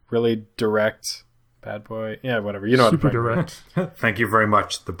 like, really direct bad boy. Yeah, whatever. You know what I'm Super talking about. direct. Thank you very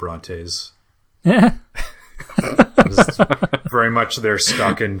much, the Brontes. Yeah. Very much their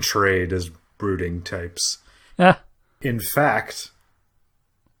stock in trade as brooding types. Yeah. In fact,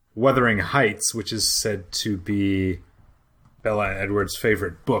 Wuthering Heights, which is said to be Bella Edwards'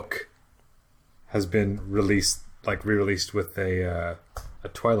 favorite book, has been re-released with a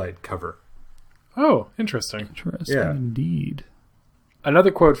Twilight cover. Oh, interesting. Interesting Yeah. indeed.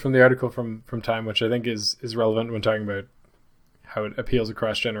 Another quote from the article from Time, which I think is relevant when talking about how it appeals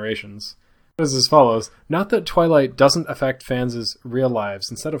across generations, is as follows. Not that Twilight doesn't affect fans' real lives.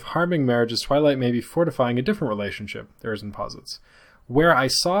 Instead of harming marriages, Twilight may be fortifying a different relationship. Erikson posits. Where I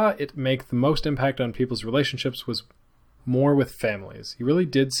saw it make the most impact on people's relationships was more with families. You really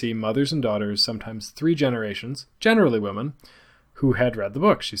did see mothers and daughters, sometimes 3 generations, generally women, who had read the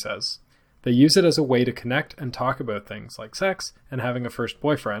book, she says. They use it as a way to connect and talk about things like sex and having a first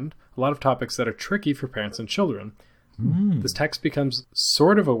boyfriend, a lot of topics that are tricky for parents and children. This text becomes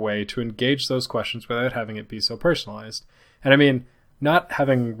sort of a way to engage those questions without having it be so personalized. And I mean, not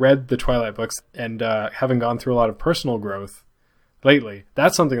having read the Twilight books and having gone through a lot of personal growth lately,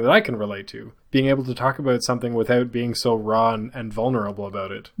 that's something that I can relate to. Being able to talk about something without being so raw and vulnerable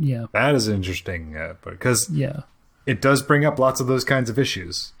about it. Yeah. That is interesting, because Yeah. it does bring up lots of those kinds of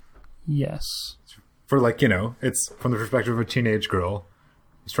issues. Yes. For, like, it's from the perspective of a teenage girl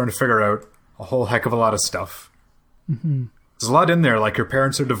who's trying to figure out a whole heck of a lot of stuff. Mm-hmm. There's a lot in there, like her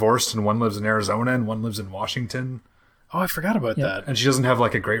parents are divorced and one lives in Arizona and one lives in Washington. Oh, I forgot about that. And she doesn't have,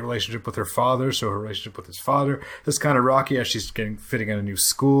 like, a great relationship with her father, so her relationship with his father is kind of rocky as she's fitting in a new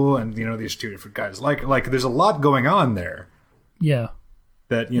school, and, these 2 different guys. Like, there's a lot going on there. Yeah.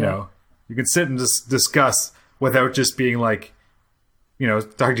 that, you know, you can sit and just discuss without just being like, you know,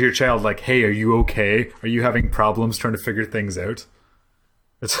 talking to your child like, hey, are you okay? Are you having problems trying to figure things out?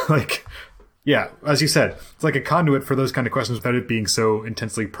 It's like, yeah, as you said, it's like a conduit for those kind of questions without it being so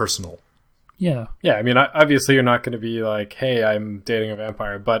intensely personal. Yeah. Yeah, I mean, obviously you're not going to be like, hey, I'm dating a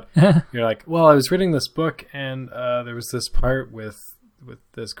vampire, but you're like, well, I was reading this book and there was this part with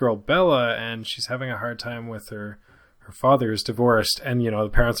this girl Bella, and she's having a hard time with her father's divorced, and, you know, the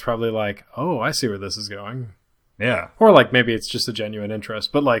parents probably like, oh, I see where this is going. Yeah. Or like maybe it's just a genuine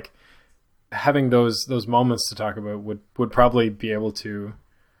interest, but like having those moments to talk about would probably be able to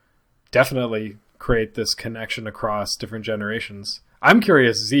definitely create this connection across different generations. I'm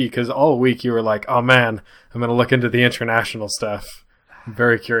curious, Z, because all week you were like, oh man, I'm going to look into the international stuff. I'm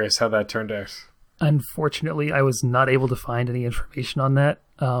very curious how that turned out. Unfortunately, I was not able to find any information on that.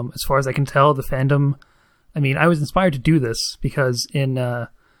 As far as I can tell, the fandom, I mean, I was inspired to do this because in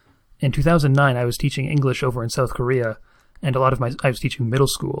 2009, I was teaching English over in South Korea, and I was teaching middle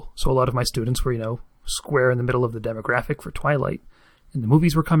school, so a lot of my students were, you know, square in the middle of the demographic for Twilight, and the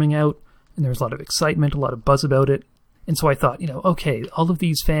movies were coming out, and there was a lot of excitement, a lot of buzz about it. And so I thought, you know, okay, all of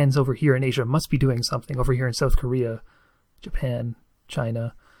these fans over here in Asia must be doing something. Over here in South Korea, Japan,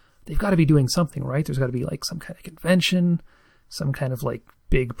 China, they've got to be doing something, right? There's got to be like some kind of convention, some kind of like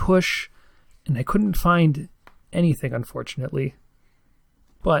big push. And I couldn't find anything, unfortunately.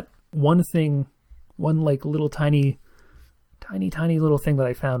 But one like little tiny little thing that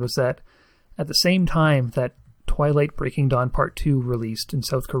I found was that at the same time that Twilight Breaking Dawn Part 2 released in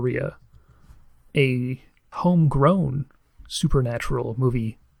South Korea, a homegrown supernatural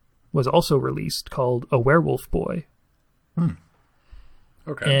movie was also released called A Werewolf Boy.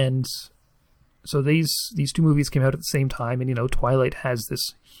 Okay. And so these two movies came out at the same time, and, you know, Twilight has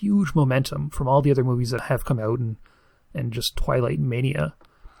this huge momentum from all the other movies that have come out and just Twilight mania.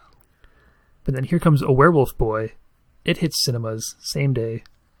 But then here comes A Werewolf Boy. It hits cinemas same day,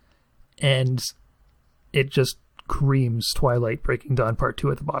 and it just creams Twilight Breaking Dawn Part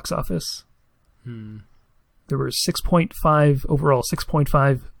 2 at the box office. There were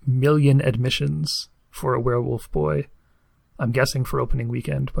 6.5 million admissions for A Werewolf Boy. I'm guessing for opening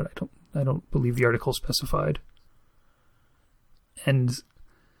weekend, but I don't believe the article specified. And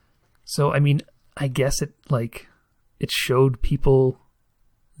so, I mean, I guess it showed people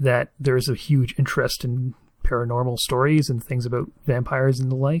that there's a huge interest in paranormal stories and things about vampires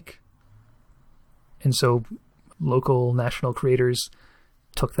and the like. And so local national creators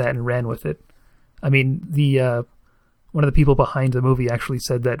took that and ran with it. I mean, the one of the people behind the movie actually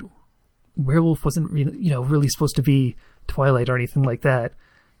said that werewolf wasn't really supposed to be Twilight or anything like that.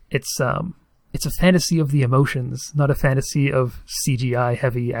 It's a fantasy of the emotions, not a fantasy of CGI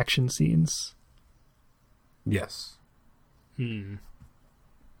heavy action scenes. Yes. And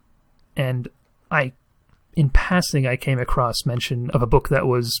in passing, I came across mention of a book that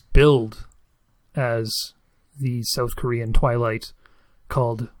was billed as the South Korean Twilight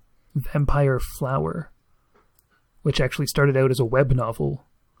called Vampire Flower, which actually started out as a web novel,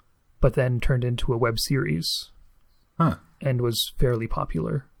 but then turned into a web series. And was fairly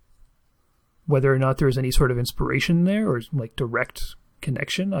popular. Whether or not there's any sort of inspiration there or like direct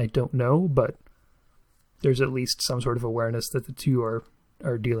connection, I don't know, but there's at least some sort of awareness that the two are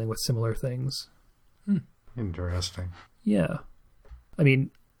dealing with similar things. Interesting. Yeah. I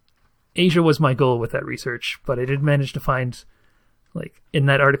mean, Asia was my goal with that research, but I did manage to find, like, in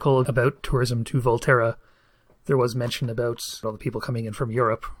that article about tourism to Volterra, there was mention about all the people coming in from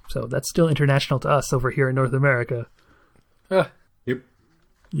Europe. So that's still international to us over here in North America.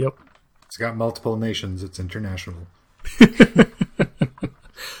 Yep. It's got multiple nations. It's international.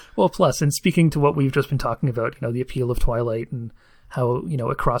 Well, plus, and speaking to what we've just been talking about, you know, the appeal of Twilight and how, you know,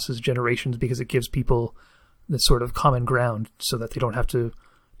 it crosses generations because it gives people this sort of common ground so that they don't have to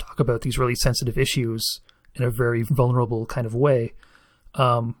talk about these really sensitive issues in a very vulnerable kind of way.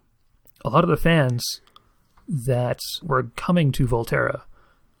 A lot of the fans that were coming to Volterra,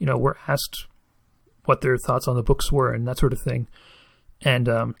 you know, were asked what their thoughts on the books were and that sort of thing. And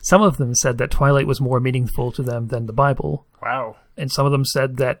some of them said that Twilight was more meaningful to them than the Bible. Wow. And some of them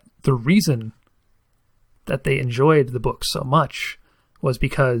said that the reason that they enjoyed the book so much was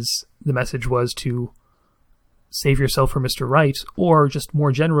because the message was to save yourself for Mr. Right, or just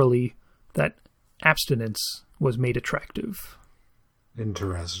more generally, that abstinence was made attractive.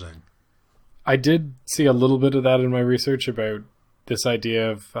 Interesting. I did see a little bit of that in my research about this idea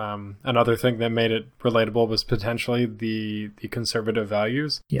of another thing that made it relatable was potentially the conservative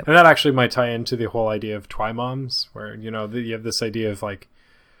values. Yep. And that actually might tie into the whole idea of Twi-moms, where, you know, you have this idea of like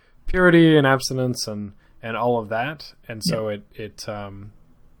purity and abstinence and all of that. And so it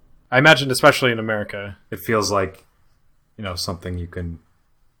I imagine, especially in America. It feels like, something you can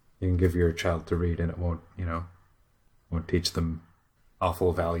give your child to read, and it won't teach them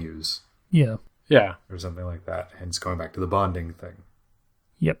awful values. Yeah. Yeah. Or something like that. Hence going back to the bonding thing.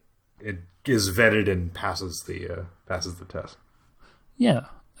 Yep. It is vetted and passes the test. Yeah.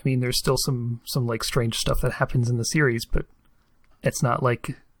 I mean, there's still some like strange stuff that happens in the series, but it's not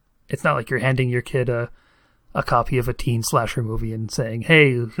like you're handing your kid a copy of a teen slasher movie and saying,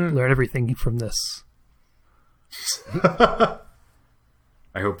 "Hey, learn everything from this." I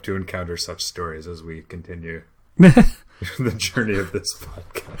hope to encounter such stories as we continue the journey of this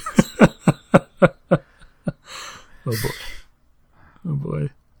podcast. Oh boy.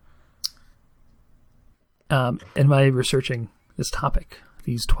 In my researching this topic,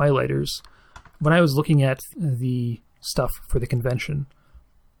 these Twilighters, when I was looking at the stuff for the convention,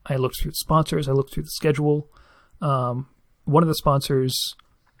 I looked through the sponsors, I looked through the schedule. One of the sponsors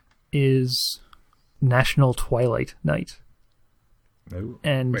is National Twilight Night. No.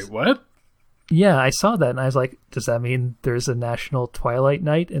 And Wait, what? yeah, I saw that and I was like, does that mean there's a National Twilight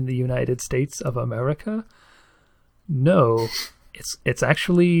Night in the United States of America? No. It's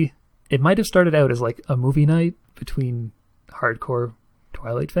actually, it might have started out as like a movie night between hardcore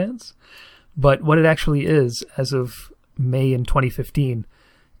Twilight fans, but what it actually is, as of May in 2015,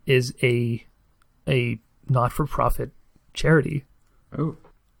 is a not-for-profit charity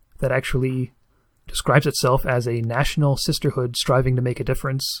that actually describes itself as a national sisterhood striving to make a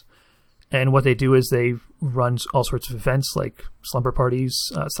difference. And what they do is they run all sorts of events like slumber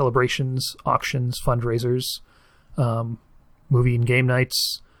parties, celebrations, auctions, fundraisers, movie and game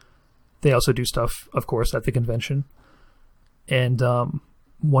nights. They also do stuff, of course, at the convention. And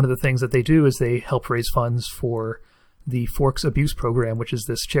one of the things that they do is they help raise funds for the Forks Abuse Program, which is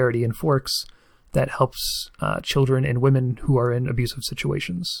this charity in Forks that helps children and women who are in abusive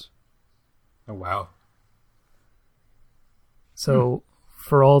situations. Oh, wow. So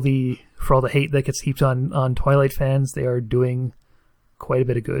for all the hate that gets heaped on Twilight fans, they are doing quite a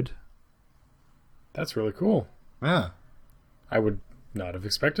bit of good. That's really cool. Yeah. I would not have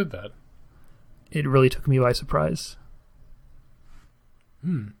expected that. It really took me by surprise.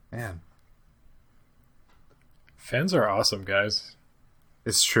 Man. Fans are awesome, guys.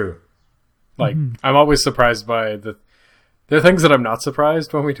 It's true. Like, I'm always surprised by there are things that I'm not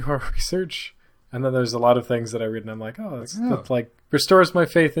surprised when we do our research. And then there's a lot of things that I read and I'm like, that like restores my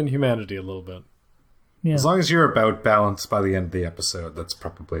faith in humanity a little bit. Yeah. As long as you're about balance by the end of the episode, that's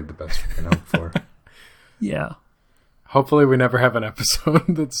probably the best we can hope for. Yeah. Hopefully we never have an episode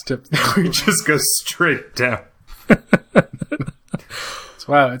that's tipped. We just go straight down.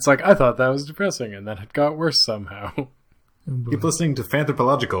 Wow, it's like, I thought that was depressing, and then it got worse somehow. Keep listening to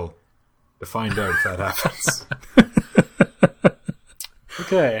Fanthropological to find out if that happens.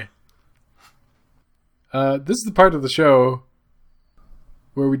 Okay. This is the part of the show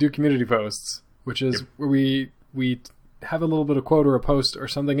where we do community posts, which is where we have a little bit of quote or a post or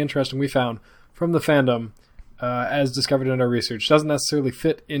something interesting we found from the fandom as discovered in our research. Doesn't necessarily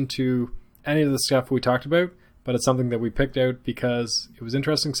fit into any of the stuff we talked about, but it's something that we picked out because it was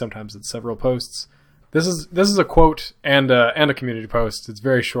interesting. Sometimes it's several posts. This is a quote and a community post. It's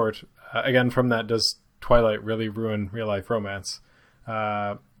very short. Again, from that, does Twilight really ruin real-life romance?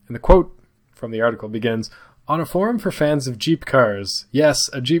 And the quote from the article begins, "On a forum for fans of Jeep cars, yes,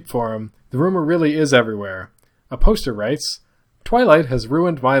 a Jeep forum, the rumor really is everywhere. A poster writes, 'Twilight has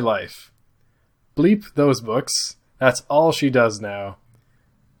ruined my life. Bleep those books. That's all she does now.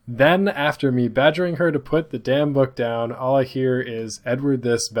 Then, after me badgering her to put the damn book down, all I hear is Edward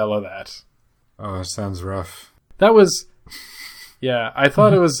this, Bella that.'" Oh, that sounds rough. That was... Yeah, I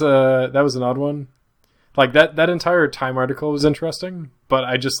thought it was that was an odd one. Like, that entire Time article was interesting, but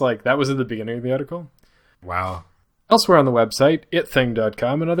I just, that was at the beginning of the article. Wow. Elsewhere on the website,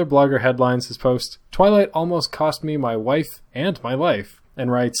 itthing.com, another blogger headlines his post, "Twilight almost cost me my wife and my life,"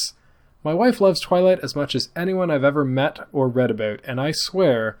 and writes, "My wife loves Twilight as much as anyone I've ever met or read about, and I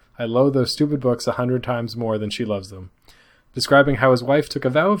swear I loathe those stupid books 100 times more than she loves them." Describing how his wife took a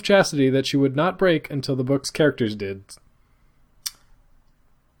vow of chastity that she would not break until the book's characters did.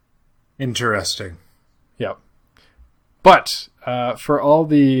 Interesting. Yep. But for all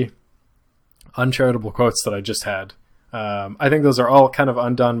the uncharitable quotes that I just had, I think those are all kind of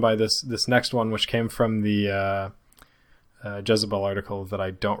undone by this next one, which came from the Jezebel article that I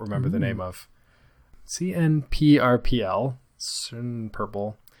don't remember the name of. CNPRPL,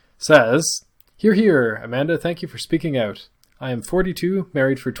 Purple, says, "Hear, hear, Amanda, thank you for speaking out. I am 42,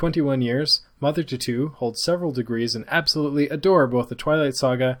 married for 21 years, mother to 2, hold several degrees, and absolutely adore both the Twilight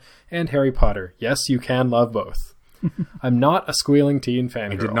Saga and Harry Potter. Yes, you can love both. I'm not a squealing teen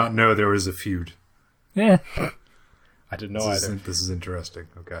fangirl. I did not know there was a feud. Yeah. I didn't know either. This is interesting.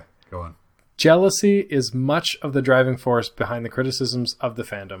 Okay, go on. Jealousy is much of the driving force behind the criticisms of the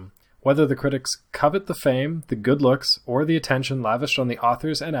fandom. Whether the critics covet the fame, the good looks, or the attention lavished on the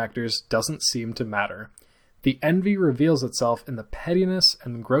authors and actors doesn't seem to matter. The envy reveals itself in the pettiness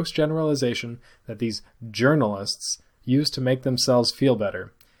and gross generalization that these journalists use to make themselves feel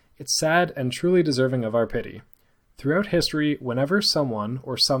better. It's sad and truly deserving of our pity. Throughout history, whenever someone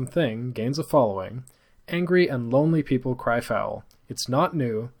or something gains a following, angry and lonely people cry foul. It's not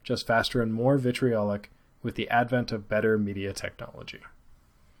new, just faster and more vitriolic with the advent of better media technology.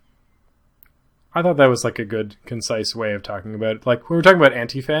 I thought that was like a good, concise way of talking about it. Like, when we're talking about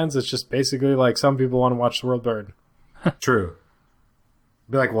anti-fans, it's just basically like some people want to watch the world burn. True.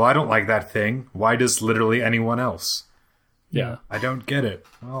 Be like, well, I don't like that thing. Why does literally anyone else? Yeah. I don't get it.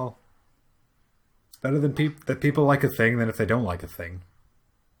 Well, it's better than that people like a thing than if they don't like a thing.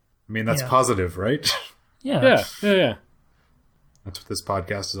 I mean, that's positive, right? Yeah. Yeah. That's what this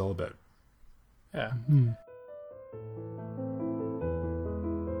podcast is all about. Yeah. Mm-hmm.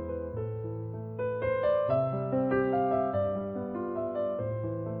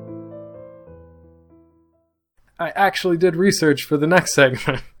 I actually did research for the next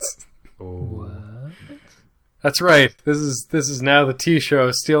segment. Oh. That's right. This is now the T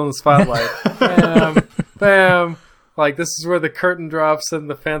show stealing the spotlight. Bam, bam. Like, this is where the curtain drops and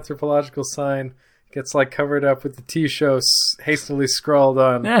the Fanthropological sign gets like covered up with the T show hastily scrawled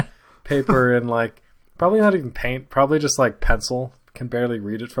on paper and like probably not even paint, probably just like pencil. Can barely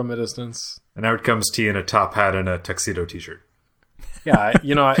read it from a distance. And out comes T in a top hat and a tuxedo t-shirt. Yeah, I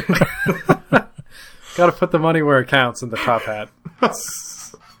got to put the money where it counts in the top hat. All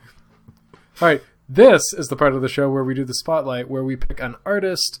right. This is the part of the show where we do the spotlight, where we pick an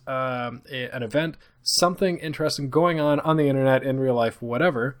artist, an event, something interesting going on the internet, in real life,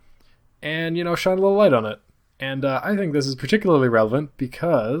 whatever, and, shine a little light on it. And I think this is particularly relevant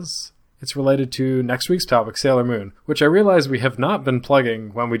because it's related to next week's topic, Sailor Moon, which I realize we have not been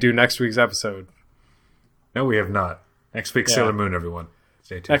plugging when we do next week's episode. No, we have not. Next week's Sailor Moon, everyone.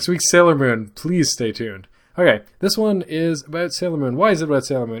 Stay tuned. Next week's Sailor Moon. Please stay tuned. Okay, this one is about Sailor Moon. Why is it about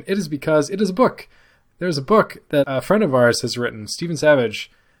Sailor Moon? It is because it is a book. There's a book that a friend of ours has written, Stephen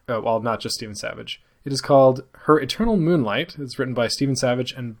Savage. Well, not just Stephen Savage. It is called Her Eternal Moonlight. It's written by Stephen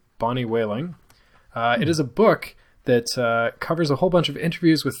Savage and Bonnie Whaling. It is a book that covers a whole bunch of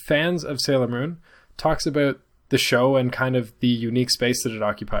interviews with fans of Sailor Moon, talks about the show and kind of the unique space that it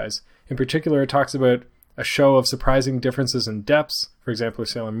occupies. In particular, it talks about a show of surprising differences in depths, for example,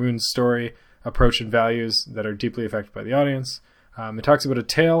 Sailor Moon's story, approach, and values that are deeply affected by the audience. It talks about a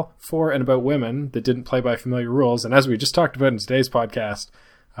tale for and about women that didn't play by familiar rules. And as we just talked about in today's podcast,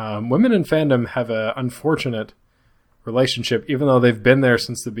 women in fandom have an unfortunate relationship, even though they've been there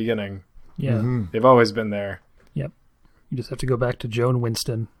since the beginning. Yeah. Mm-hmm. They've always been there. Yep. You just have to go back to Joan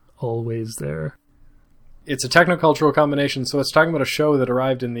Winston, always there. It's a technocultural combination. So it's talking about a show that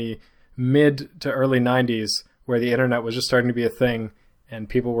arrived in the mid to early 90s where the internet was just starting to be a thing and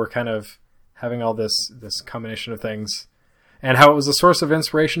people were kind of having all this combination of things. And how it was a source of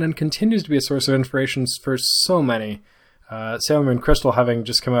inspiration and continues to be a source of inspiration for so many. Sailor Moon Crystal having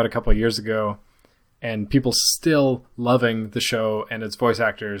just come out a couple of years ago, and people still loving the show and its voice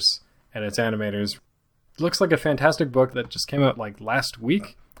actors and its animators. Looks like a fantastic book that just came out like last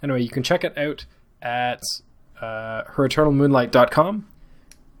week. Anyway, you can check it out at hereternalmoonlight.com,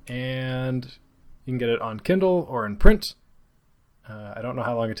 and you can get it on Kindle or in print. I don't know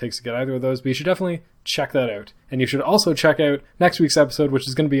how long it takes to get either of those, but you should definitely check that out. And you should also check out next week's episode, which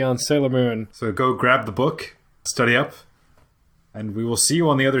is going to be on Sailor Moon. So go grab the book, study up, and we will see you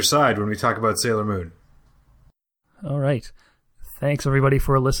on the other side when we talk about Sailor Moon. All right. Thanks, everybody,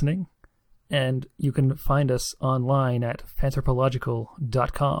 for listening. And you can find us online at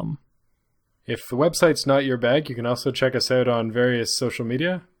fanthropological.com. If the website's not your bag, you can also check us out on various social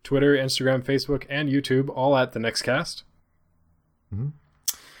media, Twitter, Instagram, Facebook, and YouTube, all at The Next Cast. Mm-hmm.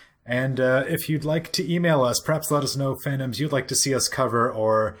 And if you'd like to email us, perhaps let us know fandoms you'd like to see us cover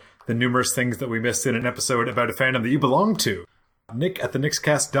or the numerous things that we missed in an episode about a fandom that you belong to.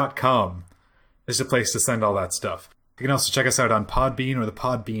 Nick@thenixcast.com is a place to send all that stuff. You can also check us out on Podbean or the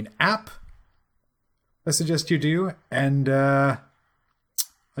Podbean app. I suggest you do. And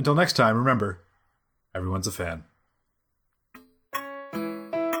until next time, remember, everyone's a fan.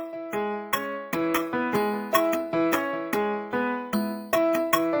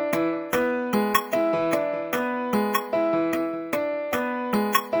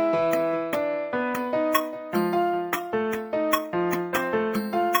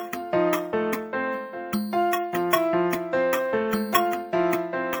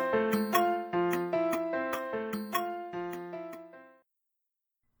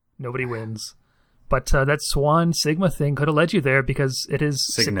 Nobody wins. But that Swan Sigma thing could have led you there because it is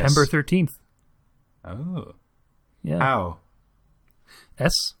Cygnus. September 13th. Oh. Yeah. How?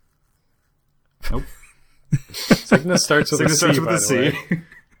 S? Nope. Cygnus starts with Cygnus a C, starts with by a the C. way.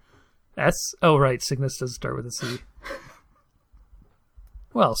 S? Oh, right. Cygnus does start with a C.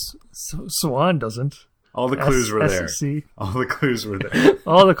 Well, Swan doesn't. All the clues were S, there. C. All the clues were there.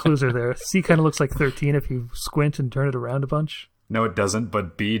 All the clues are there. C kind of looks like 13 if you squint and turn it around a bunch. No, it doesn't,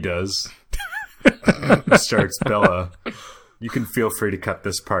 but B does. Starts Bella. You can feel free to cut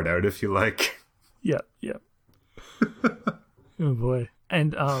this part out if you like. Yeah, yeah. Oh, boy.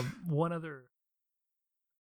 And one other...